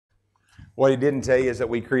What he didn't tell you is that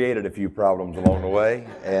we created a few problems along the way,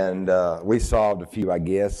 and we solved a few, I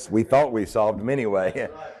guess. We thought we solved them anyway.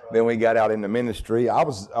 Then we got out into ministry. I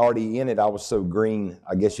was already in it. I was so green,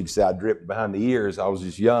 I guess you could say I dripped behind the ears. I was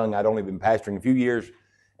just young. I'd only been pastoring a few years,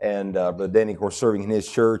 and Brother Danny, of course, serving in his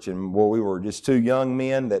church. And well, we were just two young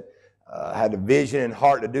men that had a vision and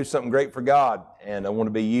heart to do something great for God, and I want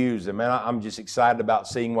to be used. And man, I'm just excited about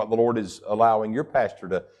seeing what the Lord is allowing your pastor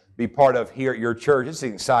to be part of here at your church. It's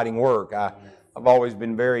an exciting work. I've always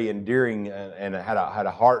been very endearing and had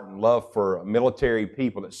a heart and love for military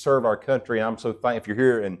people that serve our country. And I'm so thankful if you're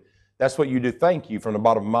here and that's what you do. Thank you from the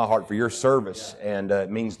bottom of my heart for your service, and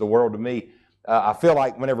it means the world to me. I feel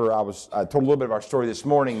like whenever I told a little bit of our story this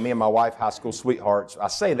morning, me and my wife, high school sweethearts. I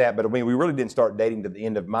say that, but I mean, we really didn't start dating to the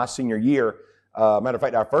end of my senior year. Matter of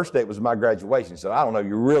fact, our first date was my graduation, so I don't know if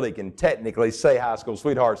you really can technically say high school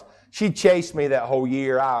sweethearts. She chased me that whole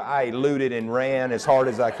year. I eluded and ran as hard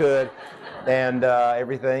as I could and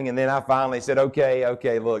everything, and then I finally said,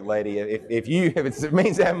 okay, look, lady, if it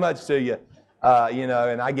means that much to you,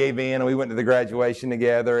 and I gave in, and we went to the graduation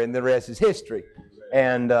together, and the rest is history.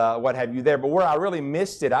 And what have you there. But where I really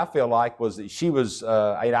missed it, I feel like, was that she was,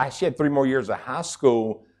 she had 3 more years of high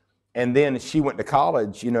school, and then she went to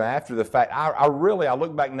college, after the fact. I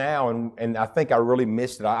look back now, and I think I really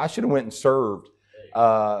missed it. I should have went and served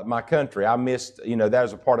my country. I missed, that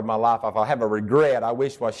was a part of my life. If I have a regret, I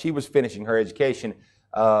wish while she was finishing her education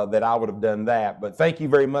that I would have done that. But thank you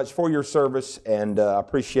very much for your service, and I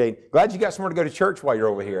appreciate. Glad you got somewhere to go to church while you're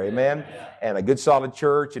over here, amen? And a good solid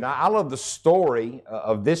church. And I love the story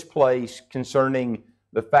of this place concerning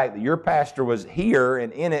the fact that your pastor was here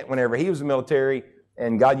and in it whenever he was in the military,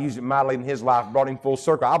 and God used it mightily in his life, brought him full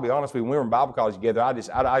circle. I'll be honest with you, when we were in Bible college together,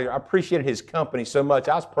 I appreciated his company so much.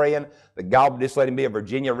 I was praying that God would just let him be a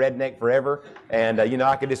Virginia redneck forever, and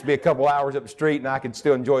I could just be a couple hours up the street and I could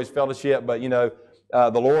still enjoy his fellowship. But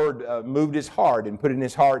the Lord moved his heart and put in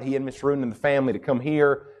his heart, he and Miss Roon and the family, to come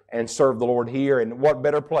here and serve the Lord here. And what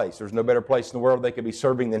better place? There's no better place in the world they could be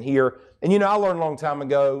serving than here. And I learned a long time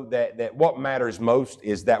ago that what matters most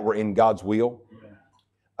is that we're in God's will.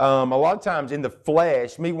 A lot of times in the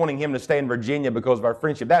flesh, me wanting him to stay in Virginia because of our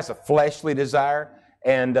friendship, that's a fleshly desire.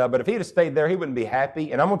 And but if he'd have stayed there, he wouldn't be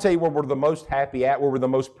happy. And I'm going to tell you where we're the most happy at, where we're the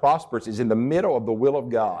most prosperous, is in the middle of the will of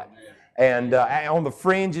God. And on the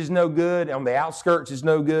fringe is no good, on the outskirts is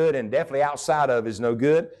no good, and definitely outside of is no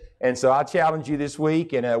good. And so I challenge you this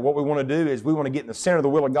week, and what we want to do is we want to get in the center of the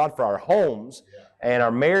will of God for our homes and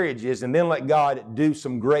our marriages, and then let God do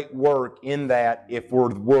some great work in that if we're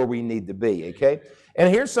where we need to be, okay?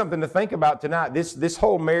 And here's something to think about tonight. This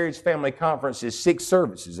whole marriage family conference is 6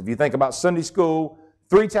 services. If you think about Sunday school,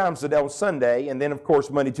 3 times a day on Sunday, and then, of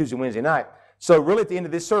course, Monday, Tuesday, Wednesday night. So really at the end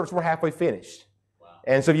of this service, we're halfway finished.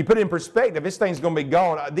 And so if you put it in perspective, this thing's going to be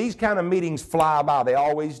gone. These kind of meetings fly by. They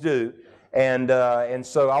always do. And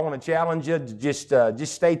so I want to challenge you to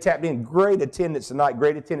just stay tapped in. Great attendance tonight.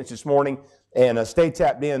 Great attendance this morning. And stay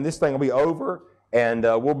tapped in. This thing will be over. And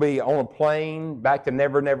we'll be on a plane back to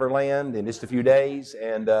Never Never Land in just a few days.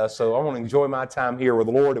 And so I want to enjoy my time here with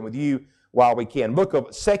the Lord and with you while we can. Book of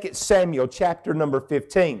 2 Samuel chapter number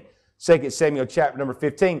 15. 2 Samuel chapter number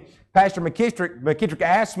 15. Pastor McKittrick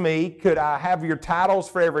asked me, could I have your titles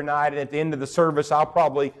for every night, and at the end of the service, I'll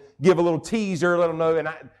probably give a little teaser, let them know, and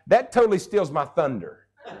that totally steals my thunder.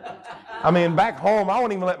 I mean, back home, I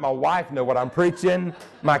won't even let my wife know what I'm preaching.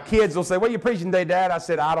 My kids will say, what are you preaching today, Dad? I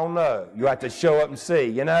said, I don't know. You have to show up and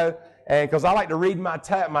see, and because I like to read my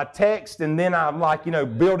text, and then I'm like,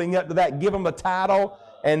 building up to that, give them a title,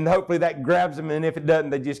 and hopefully that grabs them, and if it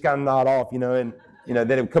doesn't, they just kind of nod off, and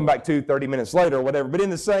then it'll come back 30 minutes later or whatever. But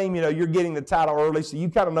in the same, you're getting the title early, so you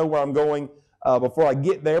kind of know where I'm going before I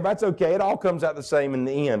get there. But that's okay. It all comes out the same in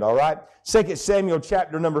the end, all right? 2 Samuel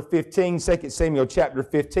chapter number 15, 2 Samuel chapter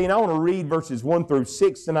 15. I want to read verses 1 through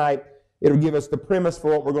 6 tonight. It'll give us the premise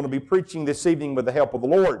for what we're going to be preaching this evening with the help of the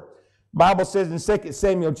Lord. The Bible says in 2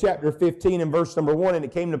 Samuel chapter 15 and verse number 1, and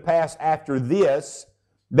it came to pass after this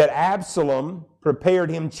that Absalom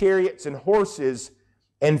prepared him chariots and horses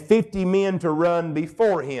and 50 men to run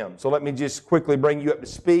before him. So let me just quickly bring you up to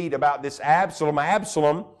speed about this Absalom.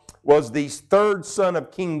 Absalom was the 3rd son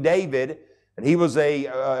of King David, and he was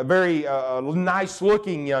a very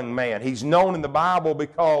nice-looking young man. He's known in the Bible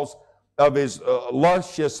because of his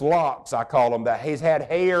luscious locks, I call them. That he's had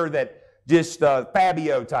hair that just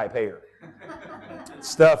Fabio-type hair.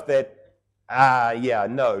 Stuff that,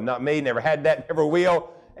 no, not me, never had that, never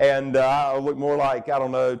will. And I look more like, I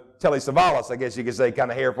don't know, Telly Savalas, I guess you could say,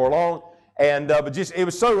 kind of hair for long. And but just it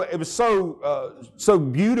was so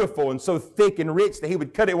beautiful and so thick and rich that he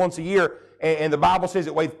would cut it once a year and the Bible says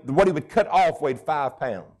it weighed, what he would cut off weighed 5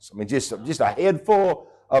 pounds. I mean, just a head full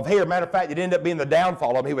of hair. Matter of fact, it ended up being the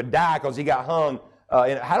downfall of him. He would die because he got hung.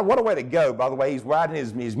 What a way to go, by the way. He's riding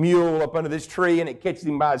his mule up under this tree, and it catches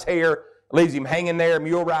him by his hair, leaves him hanging there.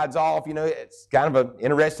 Mule rides off. You know, it's kind of an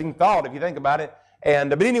interesting thought if you think about it.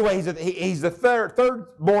 But anyway, he's the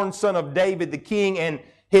third-born son of David, the king, and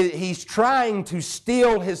he's trying to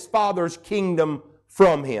steal his father's kingdom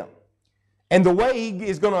from him. And the way he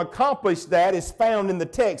is going to accomplish that is found in the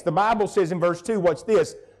text. The Bible says in verse 2, watch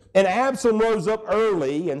this, "And Absalom rose up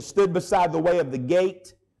early and stood beside the way of the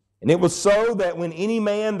gate. And it was so that when any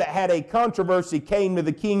man that had a controversy came to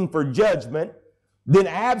the king for judgment, then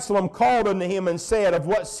Absalom called unto him and said, Of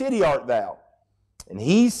what city art thou? And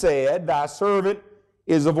he said, Thy servant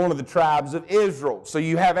is of one of the tribes of Israel." So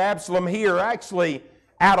you have Absalom here actually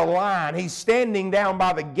out of line. He's standing down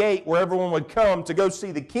by the gate where everyone would come to go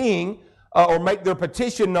see the king or make their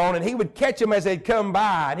petition known, and he would catch them as they'd come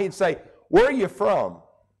by, and he'd say, "Where are you from?"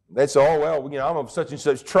 They'd say, "Oh, well, you know, I'm of such and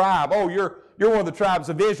such tribe." "Oh, you're one of the tribes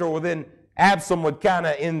of Israel." Well, then Absalom would kind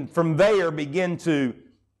of, from there, begin to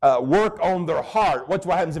work on their heart. Watch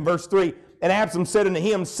what happens in verse 3. "And Absalom said unto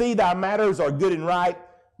him, See, thy matters are good and right,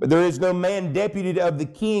 but there is no man deputed of the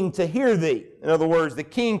king to hear thee." In other words, the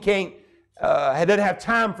king doesn't have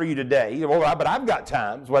time for you today. "Well, but I've got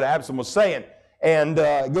time," is what Absalom was saying. And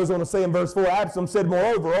it goes on to say in verse 4, "Absalom said,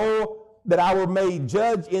 Moreover, oh, that I were made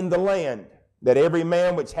judge in the land, that every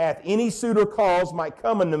man which hath any suit or cause might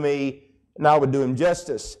come unto me, and I would do him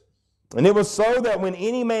justice. And it was so that when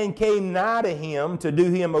any man came nigh to him to do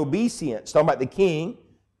him obeisance," talking about the king,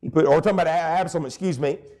 talking about Absalom,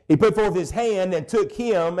 he put forth his hand and took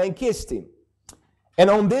him and kissed him. "And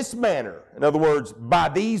on this manner," in other words, by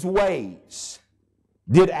these ways,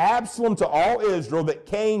 "did Absalom to all Israel that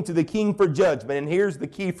came to the king for judgment." And here's the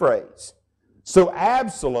key phrase. "So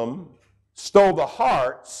Absalom stole the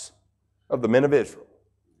hearts of the men of Israel."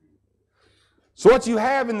 So what you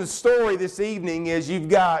have in the story this evening is you've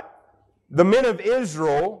got the men of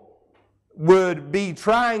Israel would be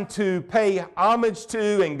trying to pay homage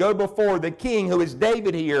to and go before the king, who is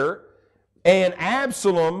David here. And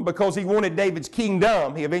Absalom, because he wanted David's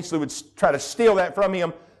kingdom, he eventually would try to steal that from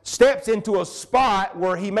him, steps into a spot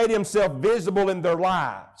where he made himself visible in their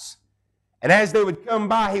lives. And as they would come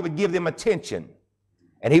by, he would give them attention,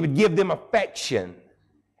 and he would give them affection.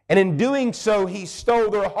 And in doing so, he stole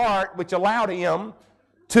their heart, which allowed him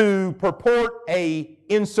to purport a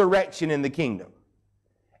insurrection in the kingdom.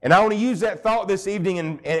 And I want to use that thought this evening,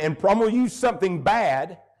 and I'm going to use something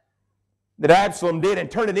bad that Absalom did and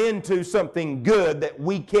turn it into something good that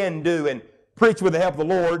we can do and preach with the help of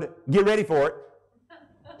the Lord. Get ready for it.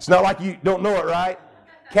 It's not like you don't know it, right?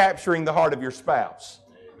 Capturing the heart of your spouse.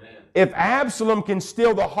 Amen. If Absalom can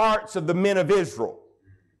steal the hearts of the men of Israel,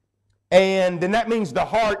 and then that means the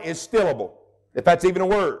heart is stealable, if that's even a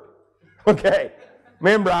word. Okay.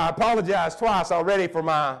 Remember, I apologized twice already for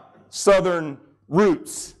my southern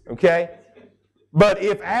roots. Okay. But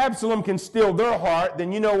if Absalom can steal their heart,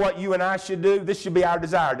 then you know what you and I should do? This should be our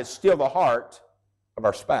desire, to steal the heart of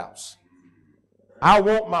our spouse. I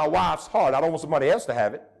want my wife's heart. I don't want somebody else to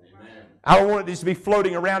have it. Amen. I don't want it just to be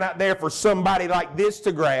floating around out there for somebody like this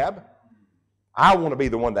to grab. I want to be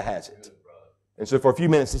the one that has it. And so for a few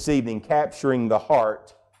minutes this evening, capturing the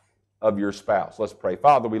heart of your spouse. Let's pray.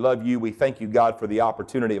 Father, we love you. We thank you, God, for the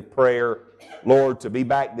opportunity of prayer. Lord, to be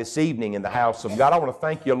back this evening in the house of God. I want to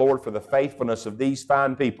thank you, Lord, for the faithfulness of these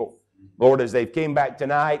fine people. Lord, as they've came back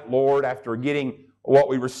tonight, Lord, after getting what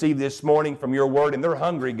we received this morning from your word, and they're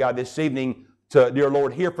hungry, God, this evening to, dear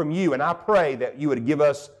Lord, hear from you. And I pray that you would give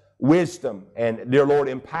us wisdom and, dear Lord,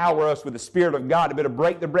 empower us with the Spirit of God to be able to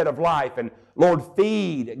break the bread of life and, Lord,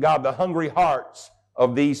 feed, God, the hungry hearts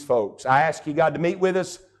of these folks. I ask you, God, to meet with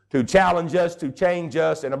us, to challenge us, to change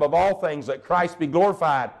us, and above all things, let Christ be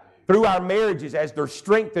glorified through our marriages as they're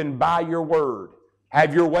strengthened by your word.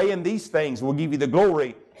 Have your way in these things. We'll give you the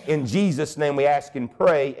glory. In Jesus' name we ask and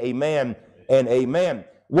pray. Amen and amen.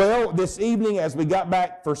 Well, this evening as we got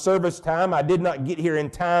back for service time, I did not get here in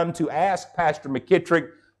time to ask Pastor McKittrick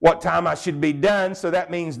what time I should be done. So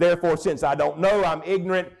that means, therefore, since I don't know, I'm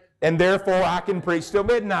ignorant, and therefore I can preach till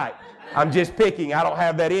midnight. I'm just picking. I don't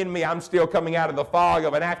have that in me. I'm still coming out of the fog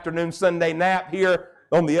of an afternoon Sunday nap here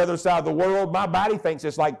on the other side of the world. My body thinks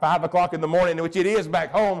it's like 5 o'clock in the morning, which it is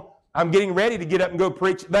back home. I'm getting ready to get up and go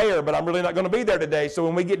preach there, but I'm really not going to be there today. So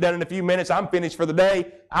when we get done in a few minutes, I'm finished for the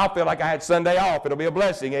day. I'll feel like I had Sunday off. It'll be a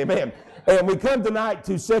blessing. Amen. And we come tonight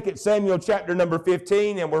to 2 Samuel chapter number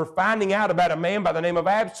 15, and we're finding out about a man by the name of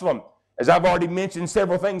Absalom. As I've already mentioned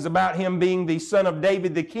several things about him being the son of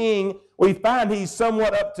David the king, we find he's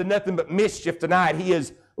somewhat up to nothing but mischief tonight. He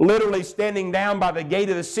is literally standing down by the gate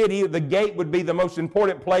of the city. The gate would be the most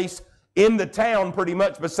important place in the town pretty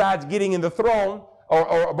much, besides getting in the throne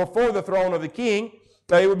or before the throne of the king.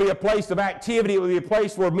 It would be a place of activity. It would be a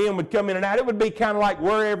place where men would come in and out. It would be kind of like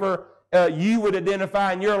wherever you would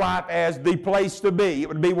identify in your life as the place to be. It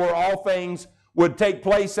would be where all things would take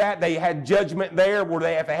place at. They had judgment there, where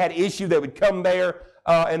if they had issue, they would come there,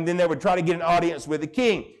 and then they would try to get an audience with the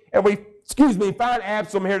king. And we find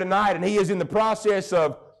Absalom here tonight, and he is in the process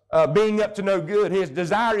of being up to no good. His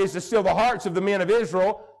desire is to steal the hearts of the men of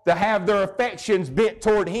Israel, to have their affections bent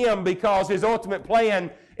toward him, because his ultimate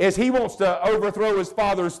plan is he wants to overthrow his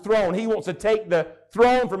father's throne. He wants to take the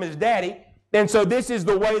throne from his daddy. And so this is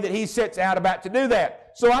the way that he sets out about to do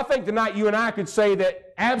that. So I think tonight you and I could say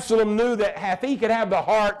that Absalom knew that if he could have the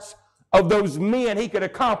hearts of those men, he could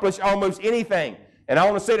accomplish almost anything. And I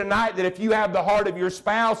want to say tonight that if you have the heart of your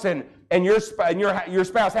spouse and your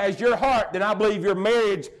spouse has your heart, then I believe your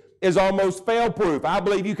marriage is almost fail-proof. I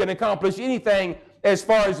believe you can accomplish anything as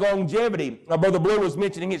far as longevity. Brother Blue was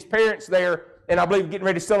mentioning his parents there, and I believe getting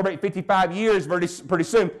ready to celebrate 55 years pretty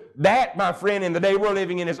soon. That, my friend, in the day we're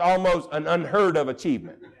living in, is almost an unheard of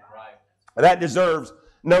achievement. Right. That deserves,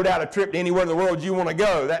 no doubt, a trip to anywhere in the world you want to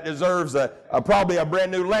go. That deserves probably a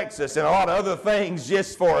brand new Lexus and a lot of other things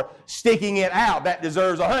just for sticking it out. That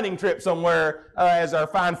deserves a hunting trip somewhere, as our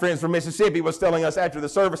fine friends from Mississippi was telling us after the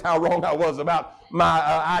service how wrong I was about my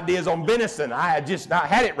ideas on venison. I had just not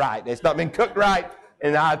had it right. It's not been cooked right.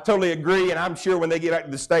 And I totally agree, and I'm sure when they get back to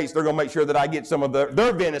the States, they're going to make sure that I get some of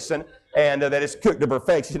their venison, and that it's cooked to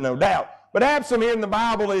perfection, no doubt. But Absalom here in the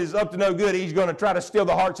Bible is up to no good. He's going to try to steal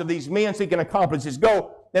the hearts of these men so he can accomplish his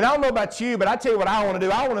goal. And I don't know about you, but I tell you what I want to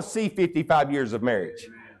do. I want to see 55 years of marriage.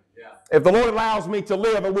 Yeah. If the Lord allows me to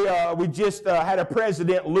live, we just had a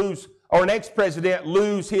president lose, or an ex-president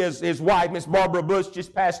lose his wife. Miss Barbara Bush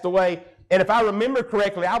just passed away. And if I remember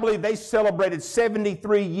correctly, I believe they celebrated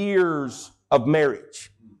 73 years of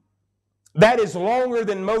marriage. That is longer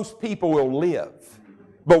than most people will live.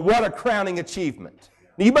 But what a crowning achievement.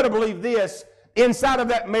 Now, you better believe this, inside of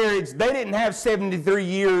that marriage, they didn't have 73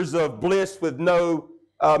 years of bliss with no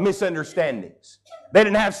misunderstandings. They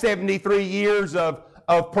didn't have 73 years of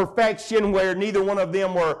perfection where neither one of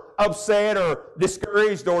them were upset or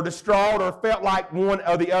discouraged or distraught or felt like one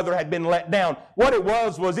or the other had been let down. What it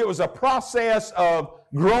was a process of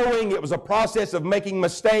growing. It was a process of making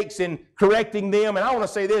mistakes and correcting them. And I want to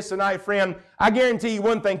say this tonight, friend. I guarantee you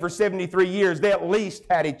one thing, for 73 years, they at least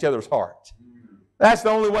had each other's heart. That's the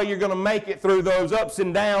only way you're going to make it through those ups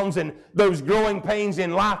and downs and those growing pains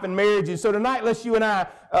in life and marriage. And so tonight, let's you and I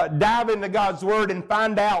dive into God's Word and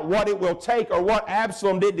find out what it will take, or what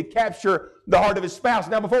Absalom did to capture the heart of his spouse.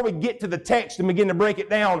 Now, before we get to the text and begin to break it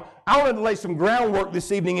down, I wanted to lay some groundwork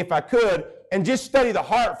this evening, if I could, and just study the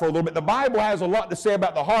heart for a little bit. The Bible has a lot to say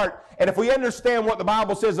about the heart, and if we understand what the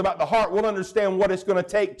Bible says about the heart, we'll understand what it's going to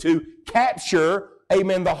take to capture,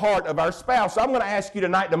 amen, the heart of our spouse. So I'm going to ask you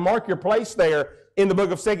tonight to mark your place there in the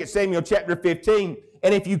book of 2 Samuel chapter 15.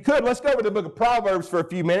 And if you could, let's go over to the book of Proverbs for a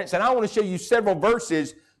few minutes, and I want to show you several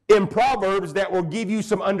verses in Proverbs that will give you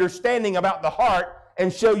some understanding about the heart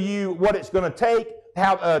and show you what it's going to take,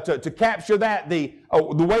 how to capture that, the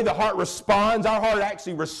way the heart responds. Our heart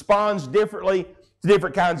actually responds differently to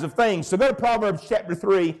different kinds of things. So go to Proverbs chapter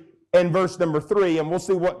 3 and verse number 3, and we'll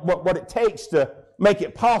see what it takes to make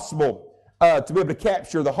it possible to be able to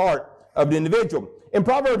capture the heart of the individual. In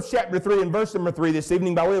Proverbs chapter 3 and verse number 3 this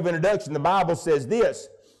evening, by way of introduction, the Bible says this: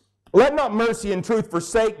 "Let not mercy and truth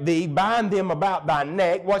forsake thee, bind them about thy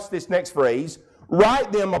neck." Watch this next phrase: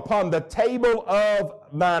 "Write them upon the table of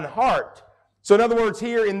thine heart." So in other words,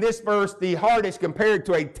 here in this verse, the heart is compared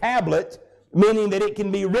to a tablet, meaning that it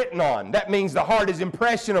can be written on. That means the heart is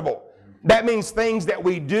impressionable. That means things that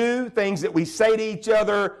we do, things that we say to each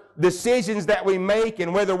other, decisions that we make,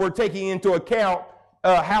 and whether we're taking into account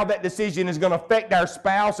how that decision is going to affect our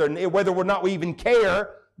spouse, or whether or not we even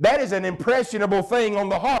care, that is an impressionable thing on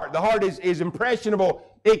the heart. The heart is impressionable.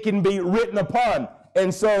 It can be written upon.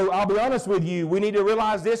 And so I'll be honest with you, we need to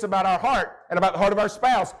realize this about our heart and about the heart of our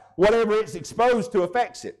spouse. Whatever it's exposed to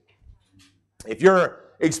affects it. If you're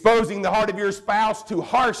exposing the heart of your spouse to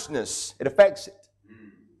harshness, it affects it.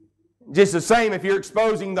 Just the same, if you're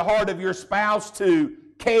exposing the heart of your spouse to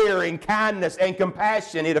care and kindness and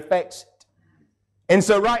compassion, it affects it. And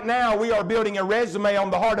so right now, we are building a resume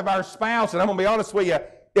on the heart of our spouse, and I'm going to be honest with you,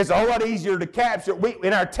 it's a whole lot easier to capture.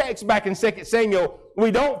 In our text back in 2 Samuel, we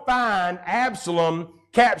don't find Absalom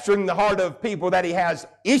capturing the heart of people that he has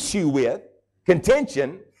issue with,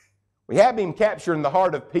 contention. We have him capturing the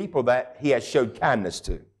heart of people that he has showed kindness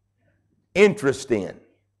to, interest in,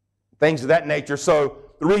 things of that nature. So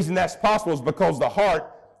the reason that's possible is because the heart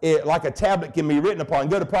like a tablet can be written upon.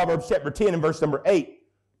 Go to Proverbs chapter 10 and verse number 8,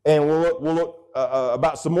 and we'll look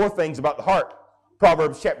about some more things about the heart.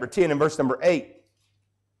 Proverbs chapter 10 and verse number 8.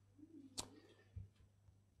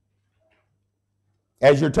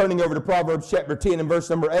 As you're turning over to Proverbs chapter 10 and verse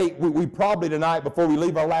number 8, we probably tonight, before we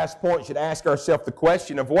leave our last point, should ask ourselves the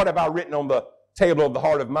question of what have I written on the table of the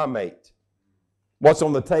heart of my mate? What's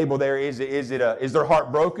on the table there? Is their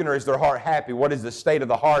heart broken or is their heart happy? What is the state of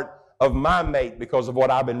the heart of my mate because of what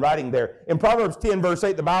I've been writing there? In Proverbs 10 verse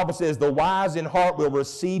 8, the Bible says, the wise in heart will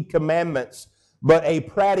receive commandments, but a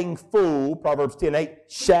prating fool, Proverbs 10:8,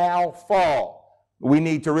 shall fall. We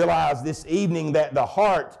need to realize this evening that the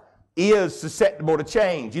heart is susceptible to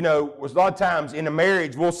change. You know, a lot of times in a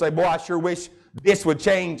marriage, we'll say, boy, I sure wish this would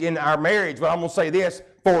change in our marriage. But I'm going to say this,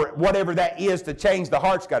 for whatever that is to change, the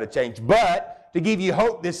heart's got to change. But to give you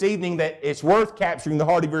hope this evening that it's worth capturing the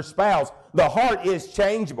heart of your spouse, the heart is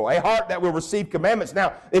changeable, a heart that will receive commandments.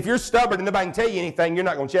 Now, if you're stubborn and nobody can tell you anything, you're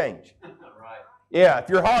not going to change. Yeah, if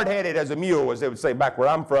you're hard-headed as a mule, as they would say back where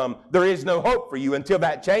I'm from, there is no hope for you until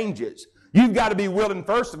that changes. You've got to be willing,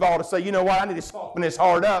 first of all, to say, you know what, I need to soften this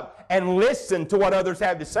heart up and listen to what others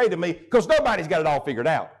have to say to me, because nobody's got it all figured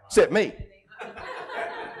out, except me.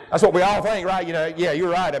 That's what we all think, right? You know, yeah,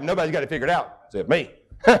 you're right. Nobody's got it figured out, except me.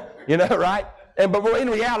 You know, right? But in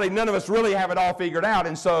reality, none of us really have it all figured out,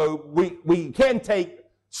 and so we can take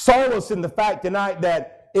solace in the fact tonight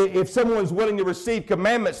that if someone's willing to receive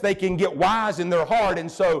commandments, they can get wise in their heart. And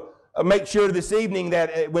so make sure this evening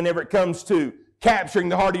that whenever it comes to capturing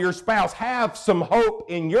the heart of your spouse, have some hope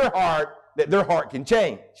in your heart that their heart can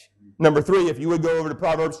change. Number 3, if you would go over to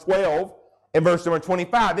Proverbs 12 and verse number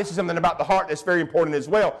 25. This is something about the heart that's very important as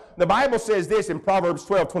well. The Bible says this in Proverbs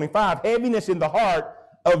 12:25, heaviness in the heart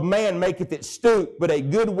of man maketh it stoop, but a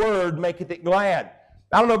good word maketh it glad.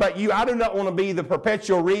 I don't know about you, I do not want to be the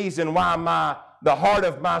perpetual reason why the heart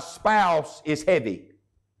of my spouse is heavy.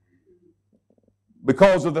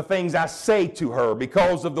 Because of the things I say to her,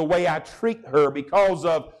 because of the way I treat her, because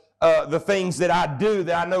of the things that I do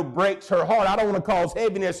that I know breaks her heart. I don't want to cause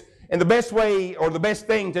heaviness. And the best way or the best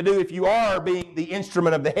thing to do if you are being the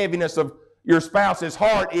instrument of the heaviness of your spouse's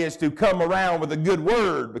heart is to come around with a good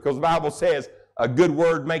word, because the Bible says a good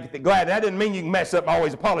word maketh it glad. And that doesn't mean you can mess up and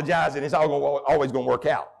always apologize and it's always going to work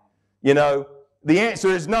out. You know, the answer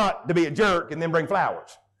is not to be a jerk and then bring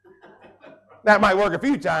flowers. That might work a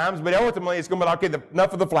few times, but ultimately it's going to be like, okay,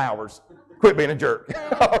 enough of the flowers. Quit being a jerk.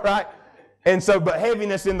 All right? And so, but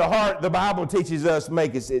heaviness in the heart, the Bible teaches us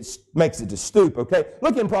makes it to stoop, okay?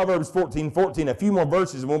 Look in Proverbs 14:14, a few more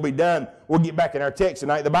verses and we'll be done. We'll get back in our text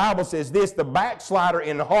tonight. The Bible says this, the backslider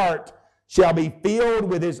in heart shall be filled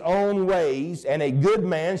with his own ways, and a good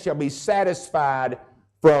man shall be satisfied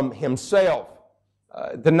from himself.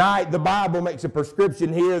 Tonight, the Bible makes a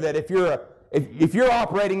prescription here that if you're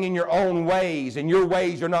operating in your own ways and your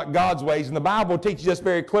ways are not God's ways, and the Bible teaches us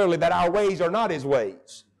very clearly that our ways are not His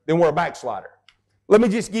ways, then we're a backslider. Let me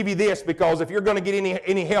just give you this, because if you're going to get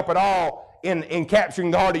any help at all in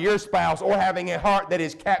capturing the heart of your spouse or having a heart that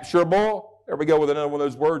is capturable, there we go with another one of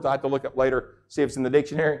those words I have to look up later, see if it's in the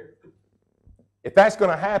dictionary. If that's going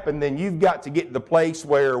to happen, then you've got to get to the place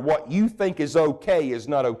where what you think is okay is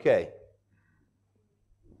not okay.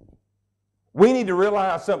 We need to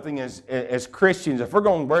realize something as Christians. If we're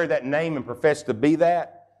going to wear that name and profess to be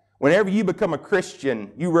that, whenever you become a Christian,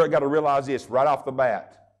 you really got to realize this right off the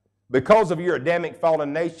bat. Because of your Adamic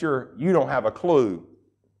fallen nature, you don't have a clue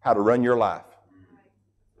how to run your life.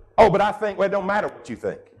 Oh, but I think, well, it don't matter what you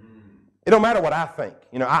think. It don't matter what I think.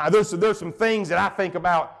 You know, there's some things that I think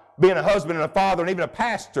about being a husband and a father and even a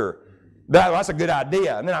pastor. That's a good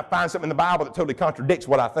idea. And then I find something in the Bible that totally contradicts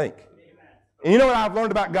what I think. And you know what I've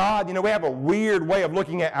learned about God? You know, we have a weird way of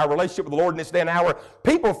looking at our relationship with the Lord in this day and hour.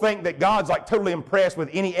 People think that God's like totally impressed with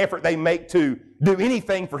any effort they make to do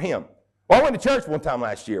anything for Him. Well, I went to church one time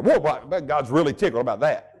last year. Well, God's really tickled about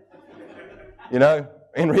that. You know,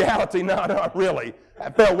 in reality, no, not really.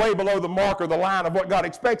 I fell way below the mark or the line of what God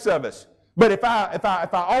expects of us. But if I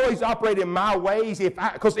always operate in my ways,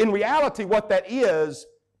 because in reality what that is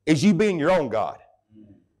you being your own God.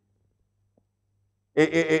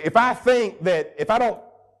 If I think that if I don't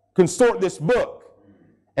consort this book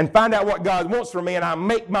and find out what God wants from me and I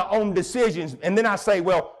make my own decisions and then I say,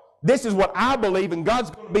 well, this is what I believe and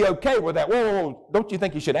God's going to be okay with that. Whoa, don't you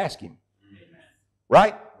think you should ask Him?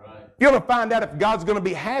 Right? If you want to find out if God's going to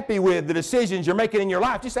be happy with the decisions you're making in your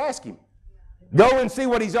life, just ask Him. Go and see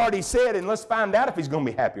what He's already said and let's find out if He's going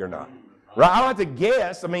to be happy or not. Right? I don't have to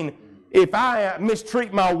guess. I mean, if I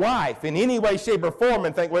mistreat my wife in any way, shape, or form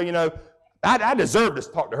and think, well, you know, I deserve to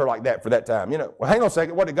talk to her like that for that time. You know, well, hang on a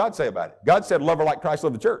second. What did God say about it? God said, love her like Christ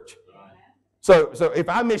loved the church. So if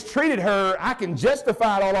I mistreated her, I can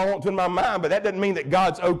justify it all I want to in my mind, but that doesn't mean that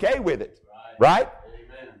God's okay with it. Right?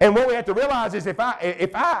 And what we have to realize is if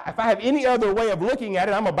I have any other way of looking at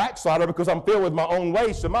it, I'm a backslider because I'm filled with my own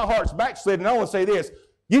ways. So my heart's backslidden. I want to say this.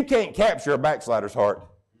 You can't capture a backslider's heart.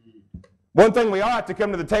 One thing we ought to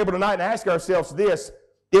come to the table tonight and ask ourselves this.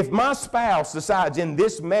 If my spouse decides in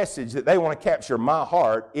this message that they want to capture my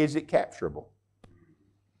heart, is it capturable?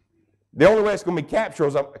 The only way it's going to be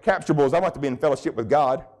capturable is I want to be in fellowship with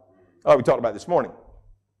God. Oh, we talked about this morning.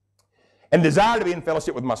 And desire to be in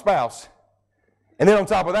fellowship with my spouse. And then on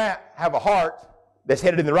top of that, have a heart that's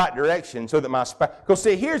headed in the right direction so that my spouse... Because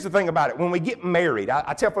see, here's the thing about it. When we get married,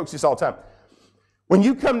 I tell folks this all the time. When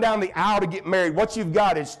you come down the aisle to get married, what you've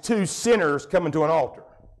got is two sinners coming to an altar.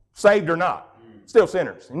 Saved or not. Still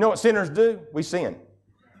sinners. You know what sinners do? We sin.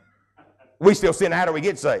 We still sin. How do we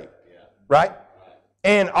get saved? Right?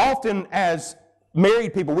 And often as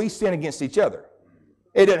married people, we sin against each other.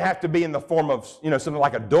 It doesn't have to be in the form of, something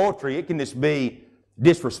like adultery. It can just be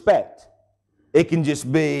disrespect. It can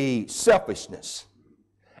just be selfishness.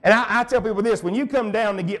 And I tell people this, when you come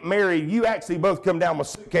down to get married, you actually both come down with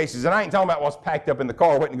suitcases. And I ain't talking about what's packed up in the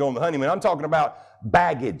car waiting to go on the honeymoon. I'm talking about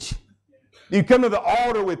baggage. You come to the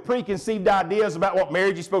altar with preconceived ideas about what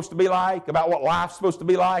marriage is supposed to be like, about what life's supposed to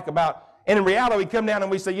be like, and in reality, we come down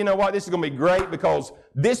and we say, you know what, this is going to be great because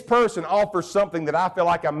this person offers something that I feel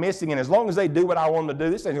like I'm missing, and as long as they do what I want them to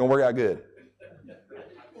do, this thing's going to work out good.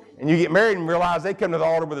 And you get married and realize they come to the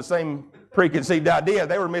altar with the same preconceived idea.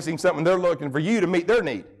 They were missing something. They're looking for you to meet their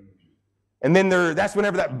need. And then that's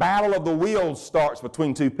whenever that battle of the wheels starts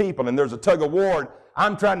between two people, and there's a tug of war.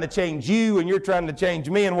 I'm trying to change you, and you're trying to change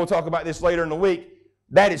me, and we'll talk about this later in the week.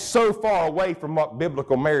 That is so far away from what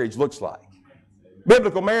biblical marriage looks like.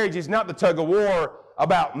 Biblical marriage is not the tug of war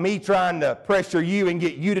about me trying to pressure you and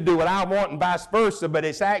get you to do what I want and vice versa, but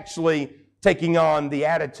it's actually taking on the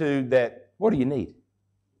attitude that, what do you need?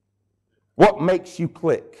 What makes you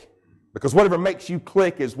click? Because whatever makes you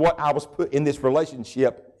click is what I was put in this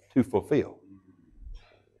relationship to fulfill.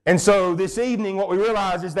 And so this evening, what we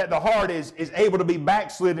realize is that the heart is able to be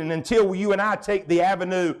backslidden until you and I take the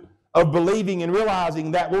avenue of believing and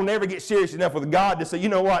realizing that we'll never get serious enough with God to say, you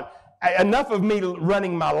know what, enough of me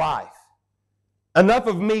running my life. Enough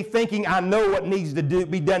of me thinking I know what needs to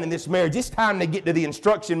be done in this marriage. It's time to get to the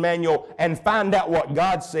instruction manual and find out what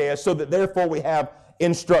God says so that therefore we have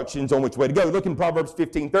instructions on which way to go. Look in Proverbs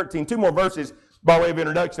 15:13. Two more verses by way of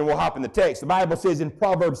introduction, and we'll hop in the text. The Bible says in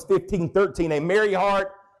Proverbs 15:13, a merry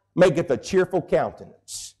heart maketh a cheerful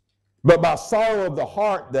countenance, but by sorrow of the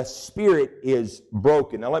heart the spirit is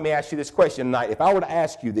broken. Now let me ask you this question tonight. If I were to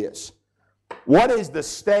ask you this, what is the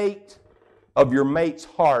state of your mate's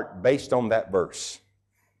heart based on that verse?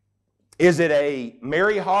 Is it a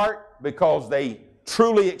merry heart because they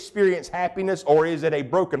truly experience happiness, or is it a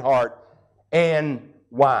broken heart, and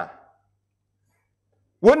why?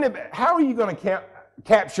 How are you going to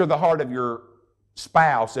capture the heart of your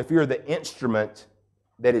spouse if you're the instrument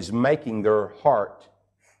that is making their heart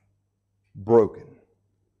broken?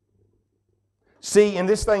 See, in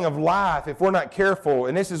this thing of life, if we're not careful,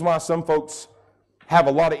 and this is why some folks have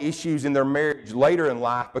a lot of issues in their marriage later in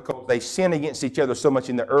life, because they sin against each other so much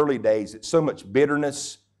in the early days, that so much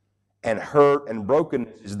bitterness and hurt and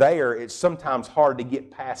brokenness is there, it's sometimes hard to get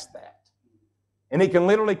past that. And it can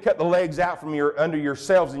literally cut the legs out from under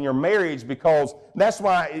yourselves in your marriage, because that's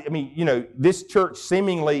why, this church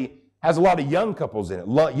seemingly has a lot of young couples in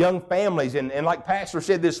it, young families. And like Pastor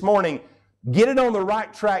said this morning, get it on the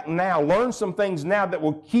right track now. Learn some things now that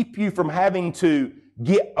will keep you from having to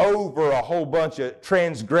get over a whole bunch of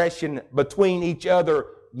transgression between each other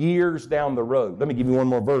years down the road. Let me give you one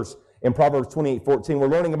more verse. In Proverbs 28:14, we're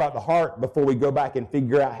learning about the heart before we go back and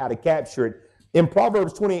figure out how to capture it. In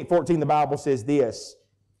Proverbs 28:14, the Bible says this,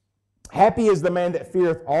 happy is the man that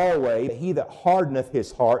feareth always, but he that hardeneth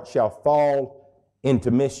his heart shall fall into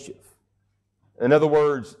mischief. In other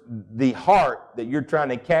words, the heart that you're trying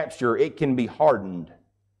to capture, it can be hardened.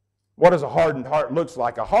 What does a hardened heart look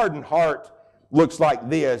like? A hardened heart looks like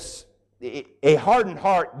this. A hardened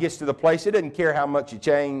heart gets to the place, it doesn't care how much you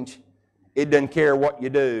change. It doesn't care what you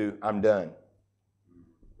do. I'm done.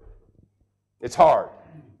 It's hard.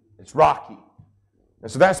 It's rocky. And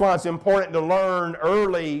so that's why it's important to learn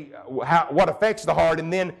early what affects the heart,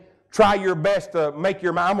 and then try your best to make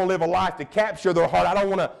your mind. I'm going to live a life to capture their heart. I don't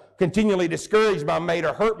want to continually discourage my mate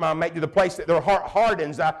or hurt my mate to the place that their heart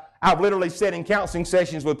hardens. I've literally said in counseling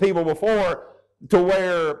sessions with people before, to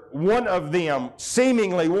where one of them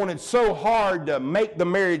seemingly wanted so hard to make the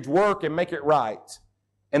marriage work and make it right,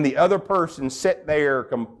 and the other person sat there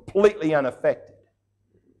completely unaffected.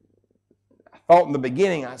 I thought in the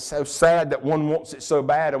beginning, it's so sad that one wants it so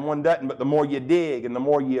bad and one doesn't, but the more you dig and the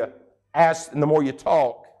more you ask and the more you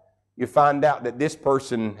talk, you find out that this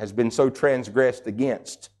person has been so transgressed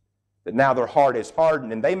against that now their heart is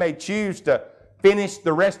hardened, and they may choose to finish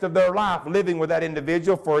the rest of their life living with that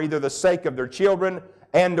individual for either the sake of their children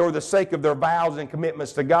and or the sake of their vows and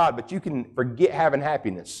commitments to God. But you can forget having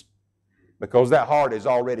happiness because that heart is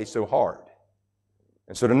already so hard.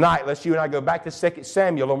 And so tonight, let's you and I go back to 2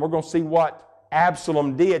 Samuel, and we're going to see what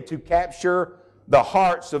Absalom did to capture the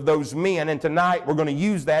hearts of those men. And tonight, we're going to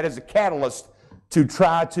use that as a catalyst to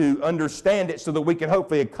try to understand it so that we can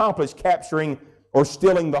hopefully accomplish capturing or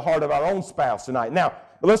stealing the heart of our own spouse tonight. Now,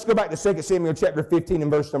 let's go back to 2 Samuel chapter 15 and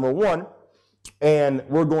verse number 1, and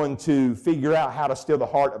we're going to figure out how to steal the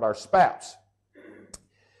heart of our spouse.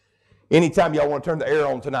 Anytime y'all want to turn the air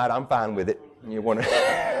on tonight, I'm fine with it. You want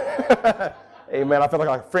to... Amen. I feel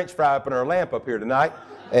like a French fry up in our lamp up here tonight,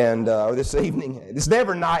 and or this evening. It's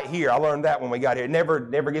never night here. I learned that when we got here. It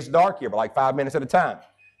never gets dark here, but like 5 minutes at a time.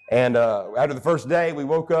 And after the first day, we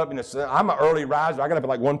woke up, and I'm an early riser. I got up at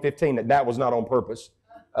like 1:15. That was not on purpose.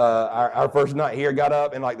 Our first night here, got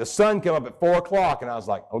up, and like the sun came up at 4 o'clock, and I was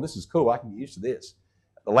like, oh, this is cool. I can get used to this.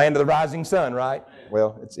 The land of the rising sun, right?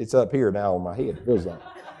 Well, it's up here now on my head. It feels like.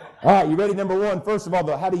 All right, you ready? Number one, first of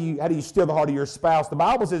all, how do you steal the heart of your spouse? The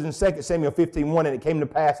Bible says in 2 Samuel 15:1, and it came to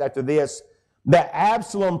pass after this, that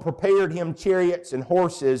Absalom prepared him chariots and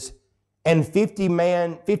horses and 50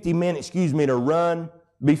 men, to run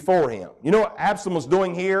before him. You know what Absalom was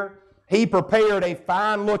doing here? He prepared a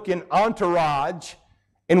fine-looking entourage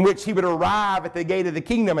in which he would arrive at the gate of the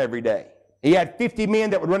kingdom every day. He had 50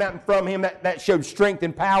 men that would run out in front of him. That showed strength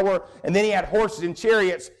and power. And then he had horses and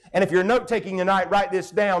chariots. And if you're note-taking tonight, write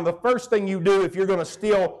this down. The first thing you do if you're going to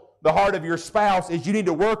steal the heart of your spouse is you need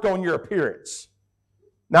to work on your appearance.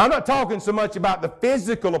 Now, I'm not talking so much about the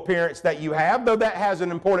physical appearance that you have, though that has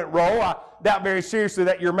an important role. I doubt very seriously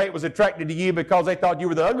that your mate was attracted to you because they thought you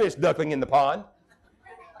were the ugliest duckling in the pond.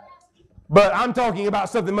 But I'm talking about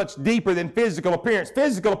something much deeper than physical appearance.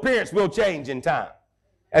 Physical appearance will change in time.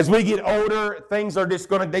 As we get older, things are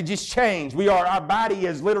they just change. Our body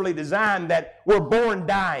is literally designed that we're born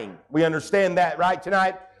dying. We understand that, right,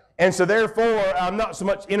 tonight? And so therefore, I'm not so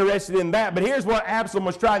much interested in that. But here's what Absalom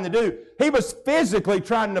was trying to do. He was physically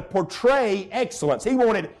trying to portray excellence. He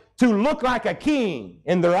wanted to look like a king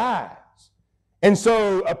in their eyes. And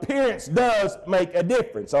so appearance does make a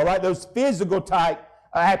difference, all right? Those physical type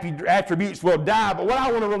attributes will die. But what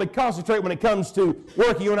I want to really concentrate when it comes to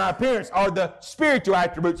working on our appearance are the spiritual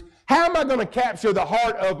attributes. How am I going to capture the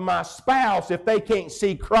heart of my spouse if they can't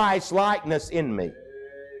see Christ's likeness in me?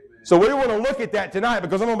 So we want to look at that tonight,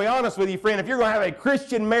 because I'm going to be honest with you, friend. If you're going to have a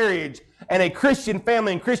Christian marriage and a Christian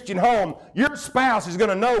family and Christian home, your spouse is going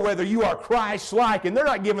to know whether you are Christ-like, and they're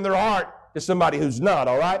not giving their heart to somebody who's not,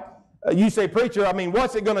 all right? You say, preacher,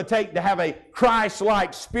 what's it going to take to have a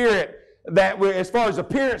Christ-like spirit that, as far as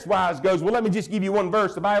appearance-wise goes? Well, let me just give you one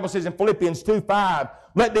verse. The Bible says in Philippians 2:5,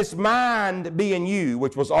 let this mind be in you,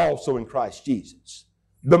 which was also in Christ Jesus.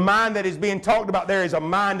 The mind that is being talked about there is a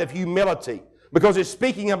mind of humility, because it's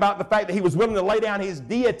speaking about the fact that he was willing to lay down his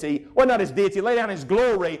deity, well, not his deity, lay down his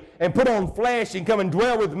glory and put on flesh and come and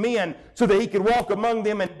dwell with men so that he could walk among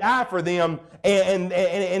them and die for them. And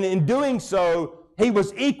in doing so, he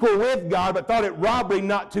was equal with God, but thought it robbery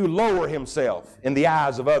not to lower himself in the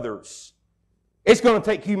eyes of others. It's going to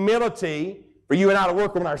take humility for you and I to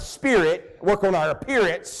work on our spirit, work on our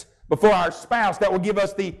appearance before our spouse. That will give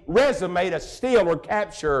us the resume to steal or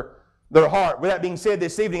capture their heart. With that being said,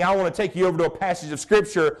 this evening I want to take you over to a passage of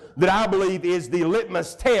Scripture that I believe is the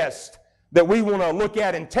litmus test that we want to look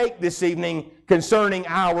at and take this evening concerning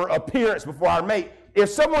our appearance before our mate. If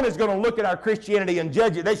someone is going to look at our Christianity and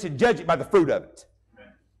judge it, they should judge it by the fruit of it.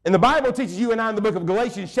 And the Bible teaches you and I in the book of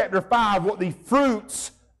Galatians chapter 5 what the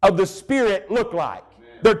fruits of the Spirit look like.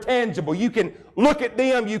 They're tangible. You can look at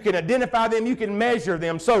them, you can identify them, you can measure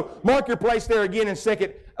them. So mark your place there again in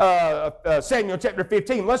 2 Samuel chapter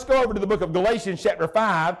 15. Let's go over to the book of Galatians chapter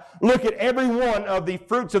 5. Look at every one of the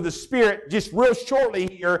fruits of the Spirit just real shortly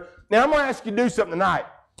here. Now I'm going to ask you to do something tonight.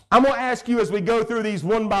 I'm going to ask you as we go through these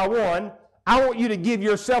one by one, I want you to give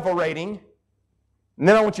yourself a rating, and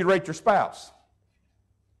then I want you to rate your spouse.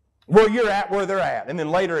 Where you're at, where they're at. And then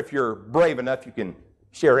later, if you're brave enough, you can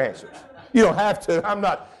share answers. You don't have to. I'm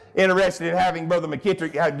not interested in having Brother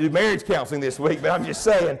McKittrick do marriage counseling this week, but I'm just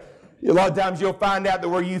saying, a lot of times you'll find out that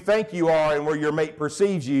where you think you are and where your mate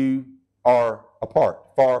perceives you are apart,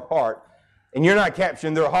 far apart. And you're not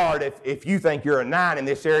capturing their heart if you think you're a 9 in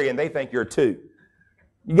this area and they think you're a 2.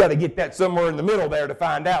 You got to get that somewhere in the middle there to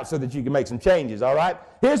find out so that you can make some changes, all right?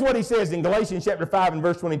 Here's what he says in Galatians chapter 5 and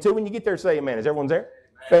verse 22. When you get there, say amen. Is everyone there?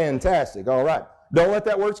 Fantastic. All right. Don't let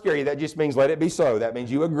that word scare you. That just means let it be so. That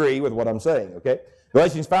means you agree with what I'm saying, okay?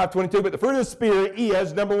 Galatians 5:22, but the fruit of the Spirit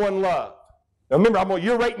is, number one, love. Now remember,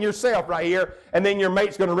 you're rating yourself right here, and then your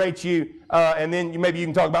mate's going to rate you, and then maybe you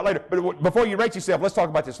can talk about it later. But before you rate yourself, let's talk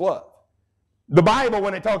about this love. The Bible,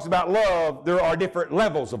 when it talks about love, there are different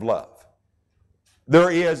levels of love.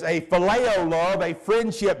 There is a phileo love, a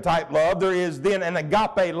friendship type love. There is then an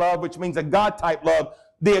agape love, which means a God type love.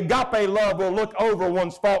 The agape love will look over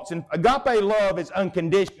one's faults. And agape love is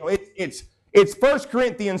unconditional. It's 1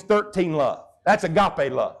 Corinthians 13 love. That's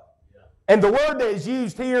agape love. And the word that is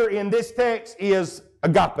used here in this text is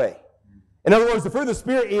agape. In other words, the fruit of the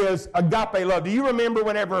Spirit is agape love. Do you remember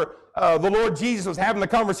whenever the Lord Jesus was having the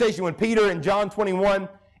conversation with Peter in John 21,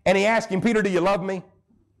 and he asked him, Peter, do you love me?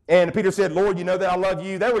 And Peter said, Lord, you know that I love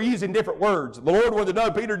you. They were using different words. The Lord wanted to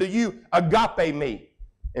know, Peter, do you agape me?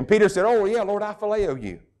 And Peter said, oh, yeah, Lord, I phileo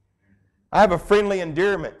you. I have a friendly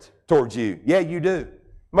endearment towards you. Yeah, you do.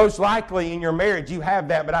 Most likely in your marriage you have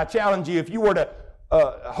that, but I challenge you, if you were to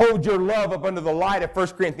hold your love up under the light of 1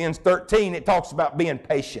 Corinthians 13, it talks about being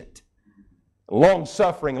patient,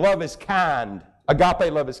 long-suffering. Love is kind.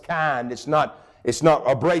 Agape love is kind. It's not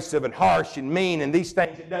abrasive and harsh and mean and these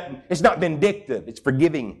things. It's not vindictive. It's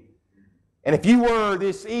forgiving. And if you were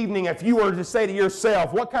this evening, if you were to say to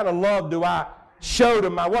yourself, what kind of love do I show to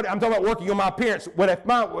I'm talking about working on my parents.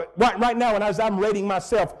 Right now, as I'm rating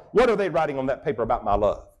myself, what are they writing on that paper about my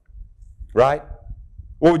love? Right?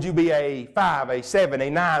 What would you be, a 5, a 7, a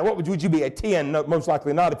 9? What would you be, a 10? No, most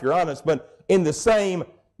likely not if you're honest. But in the same,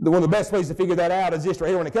 one of the best ways to figure that out is this right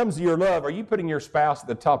here. When it comes to your love, are you putting your spouse at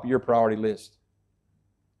the top of your priority list?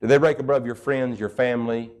 Do they rank above your friends, your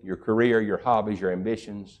family, your career, your hobbies, your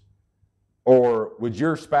ambitions? Or would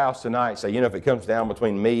your spouse tonight say, if it comes down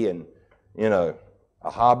between me and a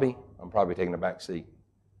hobby, I'm probably taking the back seat.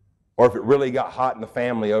 Or if it really got hot in the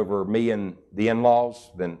family over me and the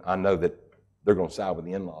in-laws, then I know that they're going to side with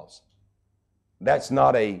the in-laws. That's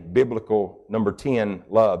not a biblical number 10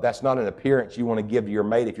 love. That's not an appearance you want to give to your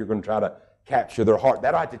mate if you're going to try to capture their heart.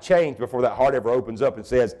 That'll have to change before that heart ever opens up and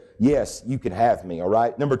says, yes, you can have me, all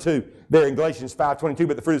right? Number 2, there in Galatians 5:22,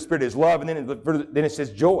 but the fruit of the Spirit is love, and then it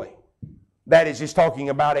says joy. That is just talking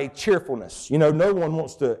about a cheerfulness. No one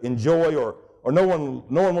wants to enjoy or no one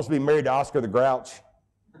wants to be married to Oscar the Grouch.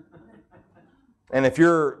 And if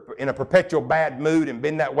you're in a perpetual bad mood and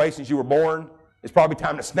been that way since you were born, it's probably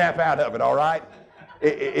time to snap out of it, all right?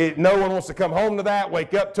 No one wants to come home to that,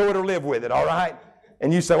 wake up to it, or live with it, all right?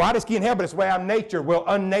 And you say, well, I just can't help it. It's the way I'm nature. Well,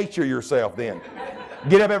 unnature yourself then.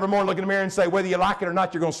 Get up every morning, look in the mirror and say, whether you like it or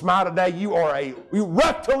not, you're going to smile today. You're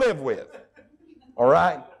rough to live with, all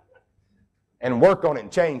right? And work on it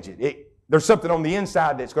and change it. There's something on the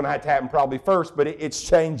inside that's going to have to happen probably first, but it's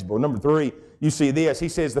changeable. Number 3, you see this. He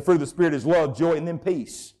says the fruit of the Spirit is love, joy, and then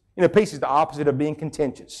peace. Peace is the opposite of being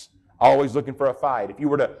contentious. Always looking for a fight. If you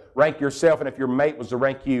were to rank yourself and if your mate was to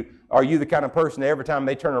rank you, are you the kind of person that every time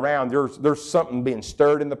they turn around, there's something being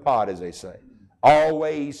stirred in the pot, as they say?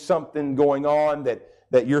 Always something going on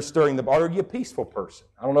that you're stirring the pot. Are you a peaceful person?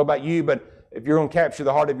 I don't know about you, but if you're going to capture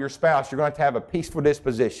the heart of your spouse, you're going to have a peaceful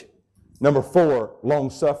disposition. Number 4,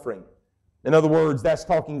 long-suffering. In other words, that's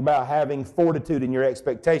talking about having fortitude in your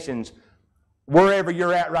expectations. Wherever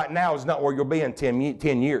you're at right now is not where you'll be in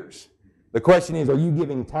 10 years. The question is, are you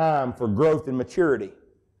giving time for growth and maturity?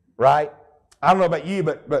 Right? I don't know about you,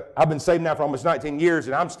 but I've been saved now for almost 19 years,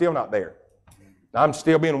 and I'm still not there. I'm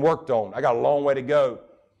still being worked on. I got a long way to go.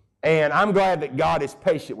 And I'm glad that God is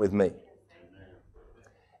patient with me.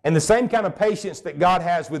 And the same kind of patience that God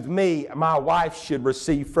has with me, my wife should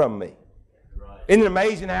receive from me. Isn't it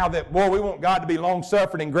amazing how that, we want God to be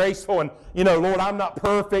long-suffering and graceful, and, Lord, I'm not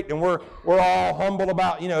perfect, and we're all humble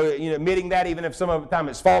about, admitting that, even if some of the time